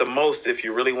 songs at the most if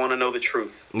you really want to know the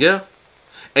truth. Yeah.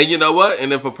 And you know what?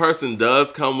 And if a person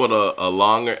does come with a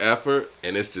longer effort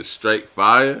and it's just straight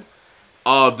fire,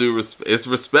 all due respect, it's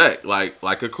respect. Like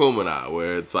a Kumina,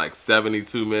 where it's like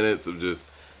 72 minutes of just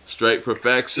straight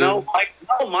perfection. No,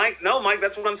 Mike.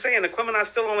 That's what I'm saying. The Kumina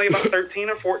still only about 13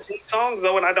 or 14 songs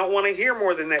though, and I don't want to hear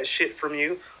more than that shit from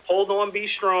you. Hold on, be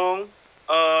strong.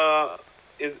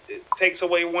 It takes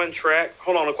away one track.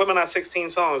 Hold on, Kumina 16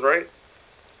 songs, right?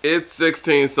 It's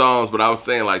 16 songs, but I was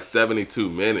saying like 72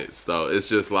 minutes though. It's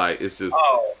just yeah,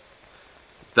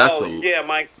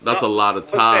 Mike. That's a lot of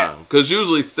time. Because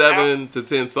usually 7 to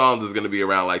 10 songs is going to be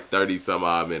around like 30 some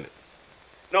odd minutes.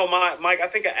 No, Mike, I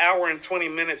think an hour and 20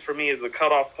 minutes for me is the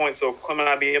cutoff point. So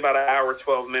Kumina be about an hour,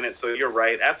 12 minutes. So you're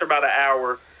right. After about an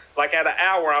hour, like at an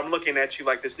hour, I'm looking at you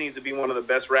like this needs to be one of the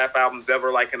best rap albums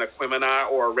ever, like an Aquemini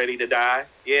or Ready to Die.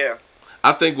 Yeah.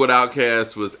 I think what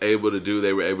Outkast was able to do,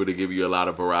 they were able to give you a lot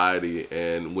of variety.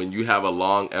 And when you have a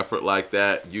long effort like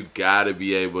that, you got to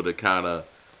be able to kind of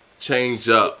change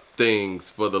up things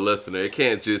for the listener. It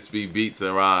can't just be beats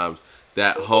and rhymes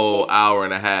that whole hour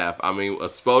and a half. I mean, a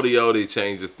Spodioti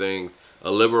changes things.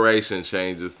 A Liberation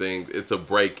changes things. It's a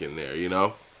break in there,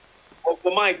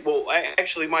 Well, Mike,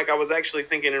 I was actually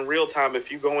thinking in real time,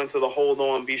 if you go into the Hold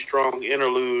On, Be Strong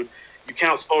interlude, you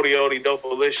count Spodioti,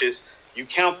 Dopalicious, you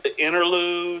count the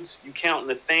interludes, you count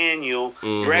Nathaniel,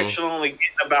 you're actually only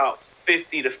getting about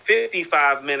 50 to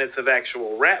 55 minutes of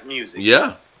actual rap music.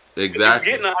 Yeah,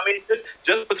 exactly.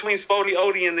 Just between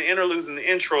Spodioti and the interludes and the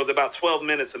intros, about 12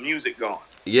 minutes of music gone.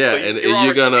 Yeah, so and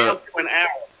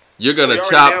you're gonna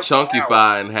chop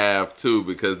Chunkify in half too,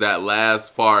 because that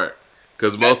last part,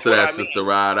 because most of that's just the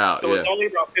ride out. So it's only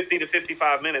about 50 to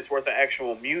 55 minutes worth of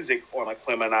actual music on a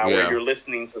Clemini where you're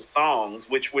listening to songs,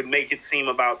 which would make it seem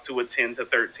about to a 10 to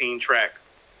 13 track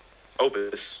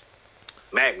opus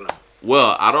magnum.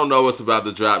 Well, I don't know what's about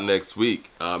to drop next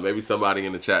week. Maybe somebody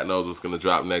in the chat knows what's going to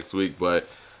drop next week. But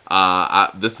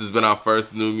this has been our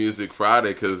first New Music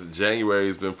Friday because January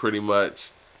has been pretty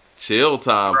much chill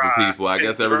time for people. I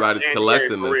guess everybody's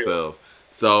collecting themselves.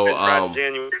 So,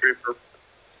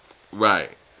 right.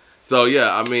 So,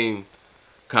 yeah, I mean,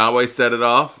 Conway set it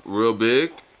off real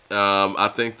big.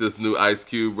 I think this new Ice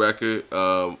Cube record,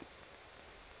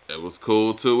 it was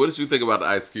cool, too. What did you think about the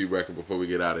Ice Cube record before we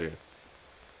get out of here?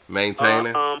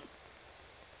 Maintaining?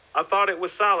 I thought it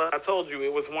was solid. I told you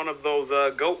it was one of those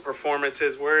GOAT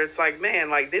performances where it's like, man,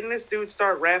 like, didn't this dude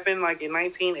start rapping like in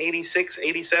 1986,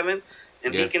 87?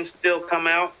 And he can still come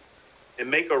out and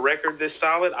make a record this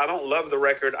solid? I don't love the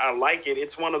record. I like it.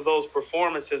 It's one of those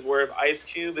performances where if Ice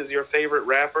Cube is your favorite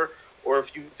rapper or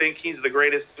if you think he's the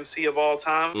greatest MC of all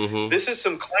time, this is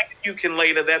some claim you can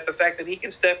lay to that, the fact that he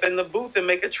can step in the booth and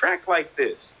make a track like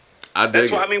this.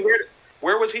 That's why, I mean,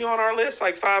 where was he on our list?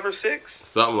 Like 5 or 6?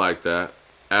 Something like that.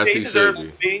 As he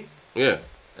should be. Yeah,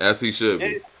 as he should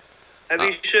be. As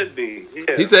he should be.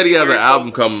 Yeah. He said he has an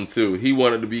album coming too. He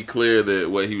wanted to be clear that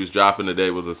what he was dropping today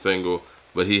was a single,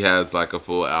 but he has like a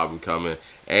full album coming.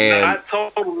 And I'm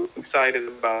totally excited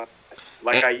about it,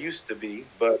 like I used to be,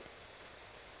 but.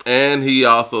 And he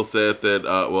also said that,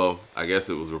 well, I guess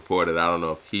it was reported. I don't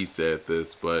know if he said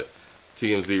this, but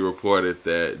TMZ reported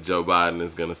that Joe Biden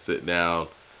is going to sit down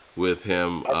with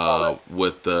him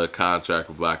with the contract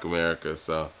with Black America.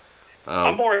 So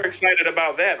I'm more excited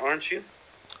about that, aren't you?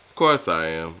 Of course I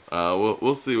am.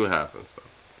 We'll see what happens though.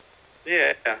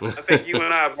 Yeah, I think you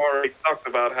and I have already talked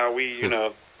about how we,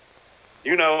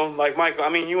 like Michael. I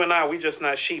mean, you and I, we just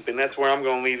not sheep, and that's where I'm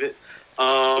gonna leave it.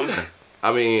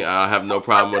 I mean, I have no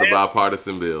problem with a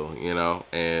bipartisan bill,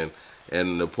 and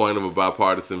the point of a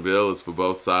bipartisan bill is for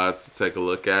both sides to take a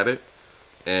look at it.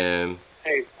 And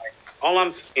hey, all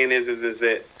I'm saying is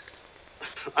that,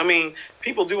 I mean,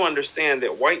 people do understand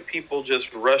that white people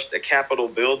just rushed a Capitol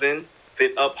building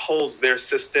that upholds their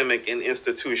systemic and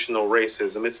institutional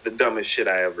racism. It's the dumbest shit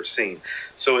I ever seen.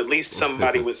 So at least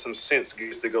somebody with some sense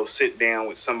gets to go sit down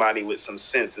with somebody with some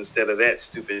sense instead of that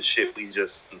stupid shit we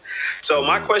just seen. So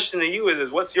my question to you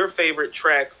is what's your favorite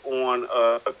track on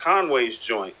Conway's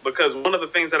joint? Because one of the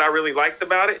things that I really liked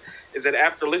about it is that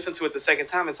after listening to it the second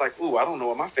time, it's like, ooh, I don't know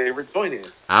what my favorite joint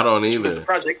is. I don't either.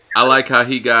 I like how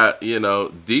he got,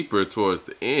 deeper towards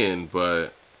the end,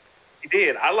 but he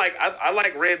did. I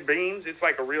like Red Beans. It's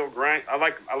like a real grind. I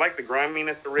like the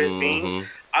griminess of Red Beans.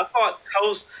 I thought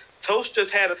Toast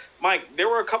just had Mike. There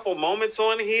were a couple moments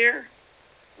on here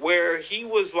where he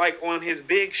was like on his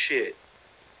big shit,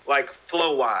 like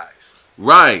flow wise.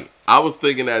 Right. I was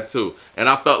thinking that too, and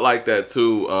I felt like that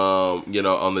too. On the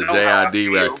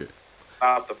JID record.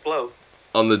 About the flow.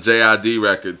 On the JID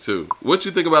record too. What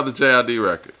you think about the JID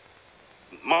record,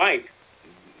 Mike?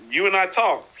 You and I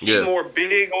talk. He's more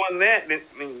big on that than,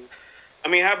 I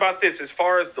mean, how about this? As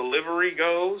far as delivery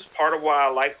goes, part of why I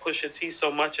like Pusha T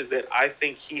so much is that I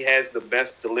think he has the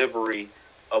best delivery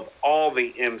of all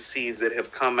the MCs that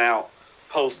have come out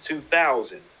post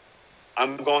 2000.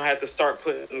 I'm gonna have to start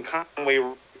putting Conway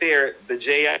right there. The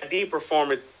JID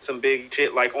performance, some big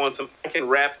shit, like on some. I can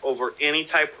rap over any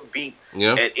type of beat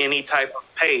at any type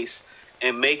of pace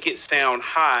and make it sound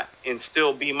hot and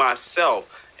still be myself.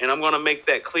 And I'm going to make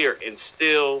that clear and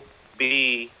still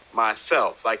be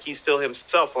myself. Like, he's still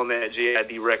himself on that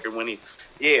JID record when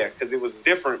because it was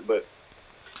different, but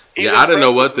I didn't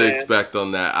know what to expect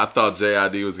on that. I thought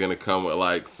JID was going to come with,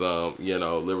 like, some,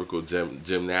 lyrical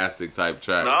gymnastic type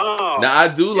track. No. Now, I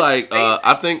do like,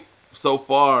 I think so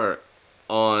far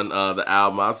on the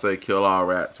album, I say Kill All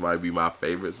Rats might be my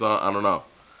favorite song. I don't know.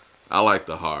 I like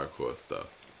the hardcore stuff.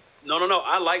 No.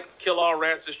 I like Kill All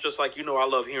Rats. It's just like, I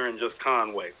love hearing just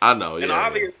Conway. I know, And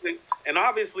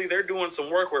obviously they're doing some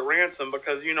work with Ransom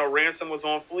because, Ransom was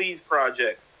on Flea's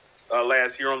project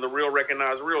last year on the Real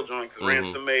Recognize Real joint because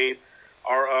Ransom made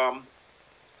our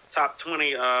top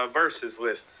 20 verses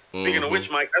list. Speaking of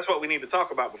which, Mike, that's what we need to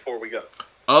talk about before we go.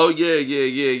 Oh,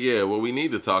 yeah. What we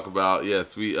need to talk about,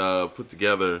 yes, we put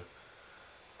together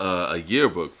a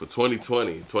yearbook for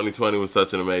 2020. 2020 was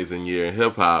such an amazing year in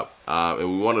hip-hop, and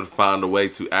we wanted to find a way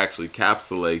to actually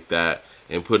encapsulate that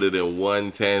and put it in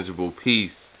one tangible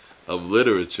piece of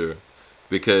literature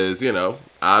because,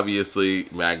 obviously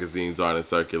magazines aren't in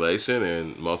circulation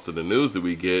and most of the news that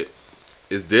we get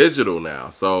is digital now.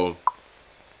 So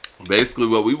basically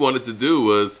what we wanted to do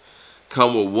was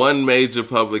come with one major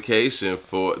publication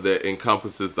that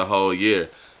encompasses the whole year.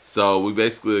 So we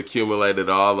basically accumulated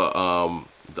all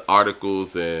the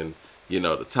articles and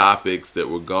the topics that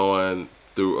were going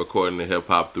through according to hip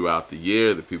hop throughout the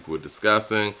year that people were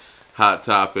discussing, hot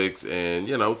topics and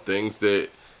things that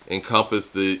encompass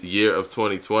the year of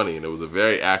 2020, and it was a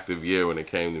very active year when it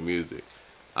came to music.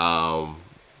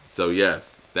 So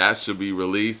yes, that should be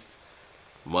released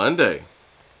Monday.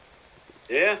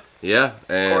 Yeah,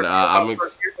 and I'm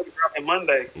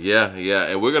Monday. Yeah,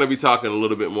 and we're gonna be talking a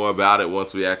little bit more about it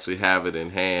once we actually have it in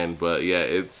hand. But yeah,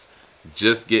 it's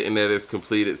just getting at its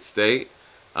completed state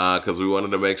because we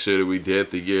wanted to make sure that we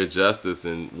did the year justice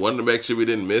and wanted to make sure we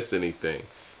didn't miss anything.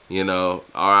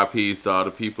 RIPs to all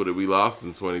the people that we lost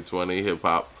in 2020, hip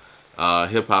hop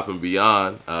and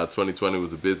beyond. 2020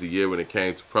 was a busy year when it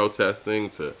came to protesting,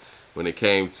 when it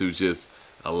came to just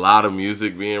a lot of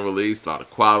music being released, a lot of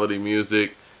quality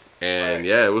music, and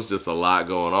it was just a lot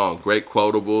going on. Great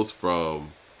quotables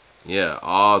from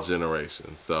all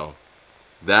generations. So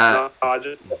that.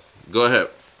 Go ahead.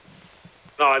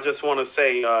 No, I just want to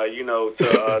say,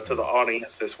 to the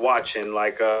audience that's watching,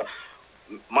 like,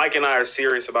 Mike and I are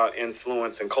serious about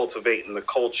influence and cultivating the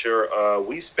culture.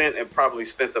 We probably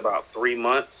spent about 3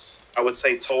 months, I would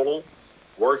say, total,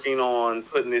 working on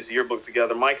putting this yearbook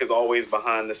together. Mike is always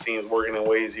behind the scenes working in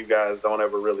ways you guys don't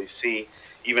ever really see.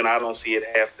 Even I don't see it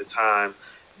half the time.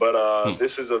 But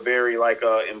this is a very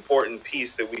important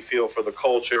piece that we feel for the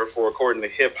culture, for according to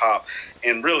hip hop,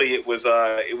 and really it was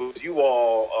you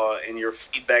all and your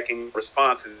feedback and your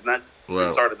responses, not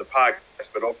just started the podcast,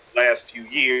 but over the last few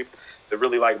years that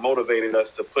really motivated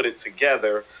us to put it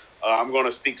together. I'm going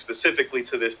to speak specifically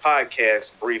to this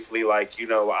podcast briefly.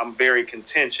 I'm very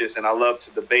contentious and I love to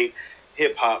debate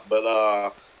hip hop,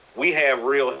 but we have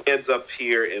real heads up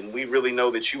here, and we really know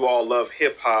that you all love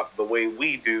hip-hop the way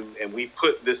we do, and we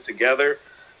put this together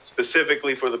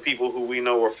specifically for the people who we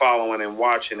know are following and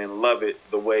watching and love it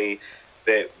the way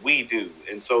that we do.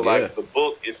 And so, the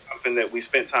book is something that we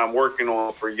spent time working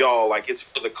on for y'all. It's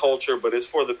for the culture, but it's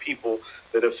for the people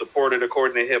that have supported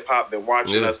according to hip-hop, been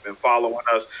watching us, been following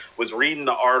us, was reading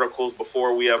the articles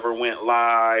before we ever went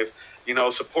live,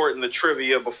 supporting the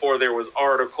trivia before there was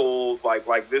articles.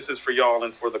 Like this is for y'all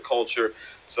and for the culture.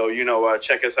 So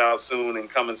check us out soon and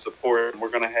come and support. We're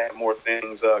gonna have more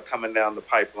things coming down the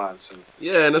pipeline soon.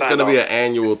 Yeah, and it's gonna be an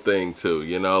annual thing too.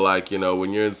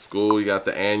 When you're in school, you got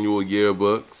the annual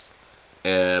yearbooks,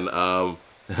 and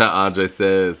Andre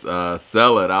says,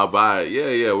 "Sell it, I'll buy it."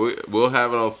 Yeah, we'll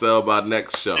have it on sale by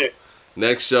next show. Yeah.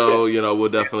 Next show, we'll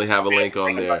definitely have a link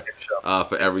on there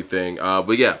for everything.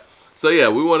 But yeah, so yeah,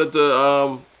 we wanted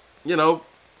to,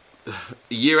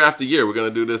 year after year, we're gonna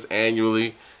do this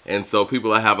annually, and so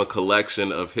people have a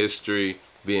collection of history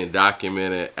being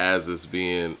documented as it's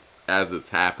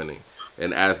happening,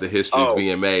 and as the history is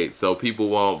being made. So people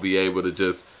won't be able to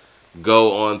just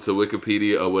go on to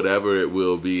Wikipedia or whatever it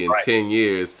will be in 10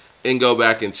 years and go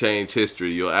back and change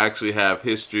history. You'll actually have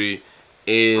history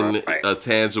in a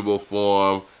tangible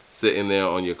form sitting there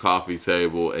on your coffee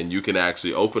table, and you can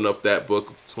actually open up that book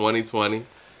of 2020,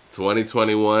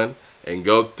 2021, and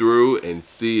go through and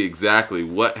see exactly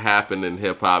what happened in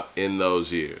hip-hop in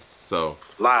those years. So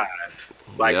live,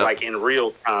 like in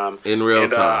real time. In real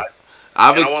time.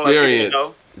 I've experienced,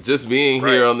 just being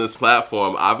here on this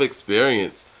platform, I've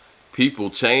experienced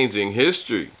people changing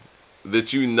history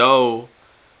that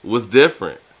was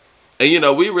different.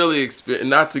 And we really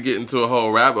not to get into a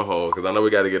whole rabbit hole, because I know we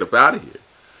got to get up out of here,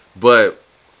 but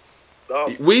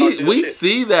we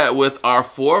see that with our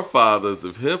forefathers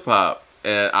of hip hop,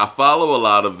 and I follow a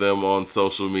lot of them on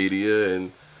social media,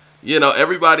 and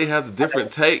everybody has a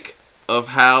different take of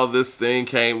how this thing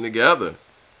came together.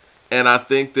 And I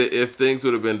think that if things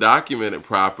would have been documented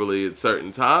properly at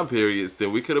certain time periods,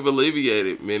 then we could have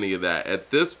alleviated many of that. At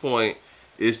this point,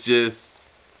 it's just,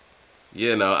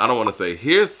 I don't want to say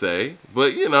hearsay,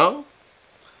 but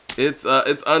it's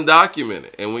undocumented.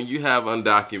 And when you have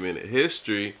undocumented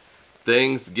history,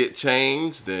 things get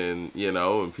changed, and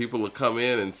and people will come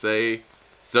in and say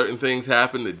certain things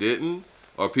happened that didn't.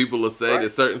 Or people will say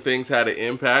that certain things had an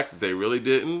impact that they really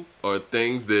didn't, or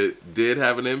things that did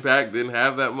have an impact didn't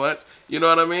have that much. You know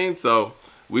what I mean? So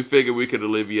we figured we could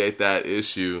alleviate that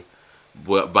issue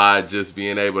by just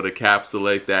being able to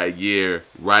capsulate that year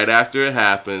right after it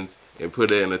happens and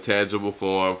put it in a tangible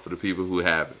form for the people who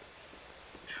have it.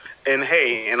 And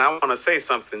hey, and I want to say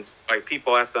something, like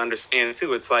people have to understand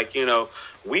too. It's like,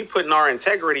 we putting our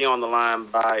integrity on the line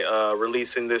by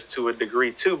releasing this to a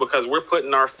degree too, because we're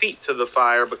putting our feet to the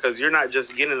fire, because you're not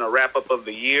just getting a wrap up of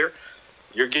the year.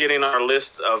 You're getting our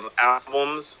list of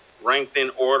albums ranked in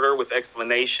order with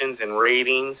explanations and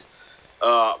ratings,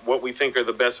 what we think are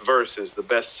the best verses, the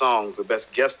best songs, the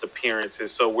best guest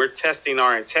appearances. So we're testing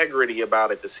our integrity about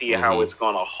it to see how it's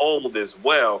going to hold as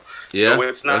well. Yeah, so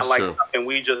it's not like something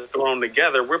we just thrown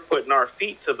together. We're putting our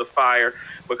feet to the fire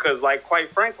because, like, quite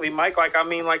frankly, Mike,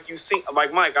 you see,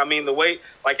 Mike, the way,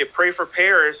 like, if Pray for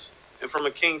Paris and From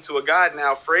a King to a God and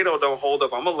Alfredo don't hold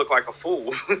up, I'm going to look like a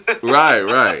fool.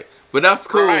 Right. But that's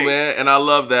cool, man. And I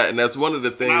love that. And that's one of the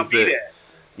things that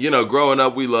growing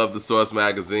up, we loved the Source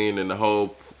magazine, and the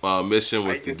whole mission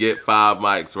was to get 5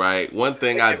 mics, right? One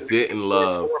thing I didn't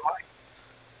love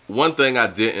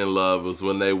was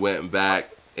when they went back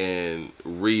and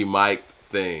re-mic'd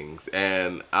things.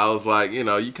 And I was like, you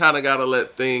kind of got to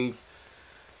let things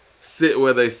sit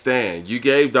where they stand. You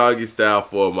gave Doggy Style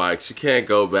 4 mics. You can't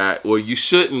go back, or you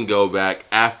shouldn't go back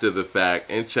after the fact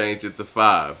and change it to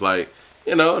 5. Like,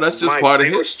 that's just part of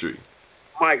history.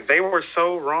 Mike, they were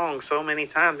so wrong so many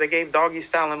times. They gave Doggy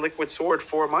Style and Liquid Sword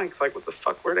 4 mics. Like, what the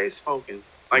fuck were they smoking?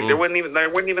 Like, there wasn't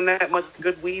even that much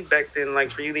good weed back then, like,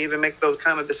 for you to even make those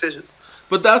kind of decisions.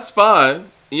 But that's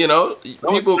fine.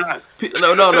 People.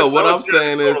 No. What I'm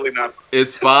saying is,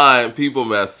 it's fine. People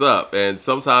mess up, and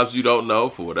sometimes you don't know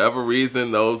for whatever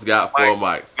reason. Those got 4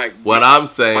 mics. What I'm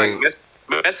saying.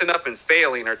 Messing up and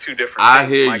failing are two different things. I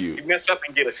hear you. You mess up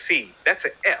and get a C. That's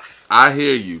an F. I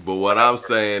hear you. But what I'm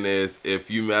saying is, if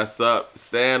you mess up,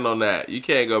 stand on that. You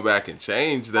can't go back and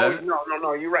change that.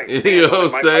 No. You're right. You know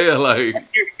what I'm saying? Like,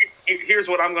 here's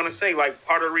what I'm going to say. Like,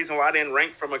 part of the reason why I didn't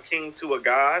rank From a King to a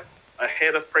God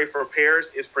ahead of Pray for Paris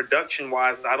is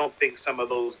production-wise. I don't think some of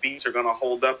those beats are going to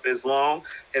hold up as long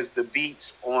as the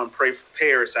beats on Pray for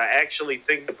Paris. I actually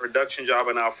think the production job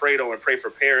in Alfredo and Pray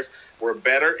for Paris were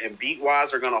better, and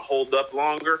beat-wise are going to hold up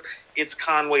longer. It's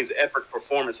Conway's epic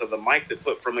performance of the mic that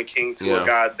put From a King to a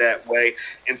God that way.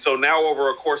 And so now over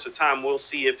a course of time, we'll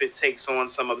see if it takes on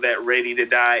some of that Ready to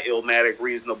Die, Illmatic,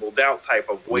 Reasonable Doubt type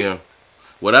of weight. Yeah.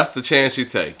 Well, that's the chance you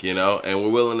take, and we're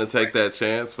willing to take that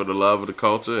chance for the love of the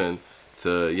culture and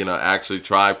to, actually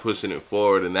try pushing it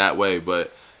forward in that way.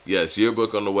 But yes,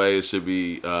 yearbook on the way. It should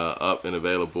be up and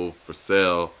available for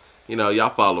sale. Y'all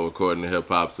follow According to Hip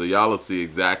Hop, so y'all will see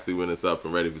exactly when it's up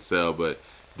and ready for sale. But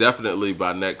definitely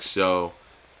by next show,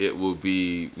 it will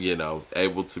be,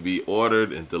 able to be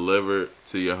ordered and delivered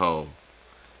to your home.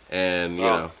 And,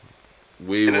 Oh,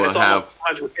 we and will it's almost have.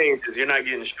 200 pages. You're not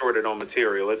getting shorted on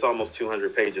material. It's almost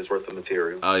 200 pages worth of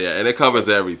material. Oh yeah, and it covers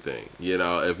everything.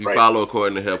 If you Right. follow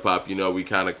According to Hip Hop,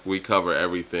 we cover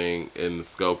everything in the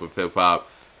scope of hip hop.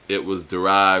 It was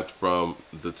derived from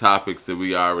the topics that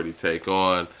we already take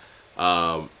on,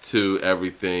 to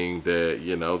everything that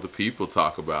the people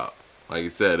talk about. Like you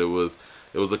said, it was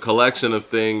a collection of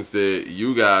things that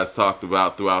you guys talked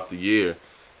about throughout the year,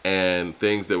 and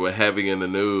things that were heavy in the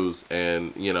news,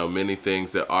 and many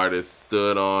things that artists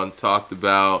stood on, talked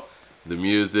about, the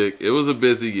music. It was a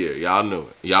busy year. Y'all knew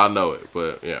it. Y'all know it.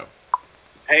 But yeah.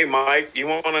 Hey, Mike, you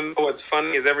want to know what's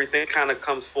funny is everything kind of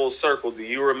comes full circle. Do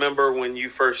you remember when you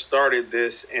first started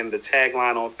this and the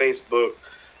tagline on Facebook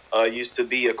used to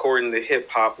be according to hip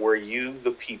hop, where you,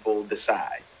 the people,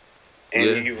 decide? And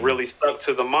Yeah. you've really stuck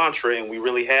to the mantra, and we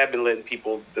really have been letting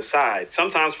people decide.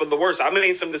 Sometimes for the worst. I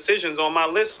made some decisions on my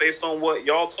list based on what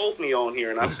y'all told me on here,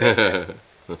 and I've said that.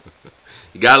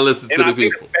 You gotta listen And to I the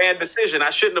made people. a bad decision. I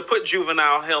shouldn't have put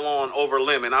Juvenile Hell on over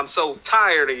Lemon. I'm so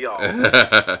tired of y'all.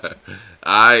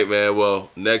 All right, man. Well,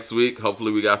 next week,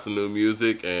 hopefully, we got some new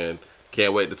music, and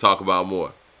can't wait to talk about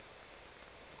more.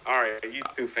 All right, you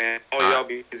too, fam. Oh, All y'all right.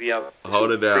 be easy out.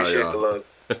 Hold it down, Appreciate y'all. the love.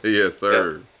 Yes, Yep.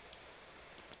 sir.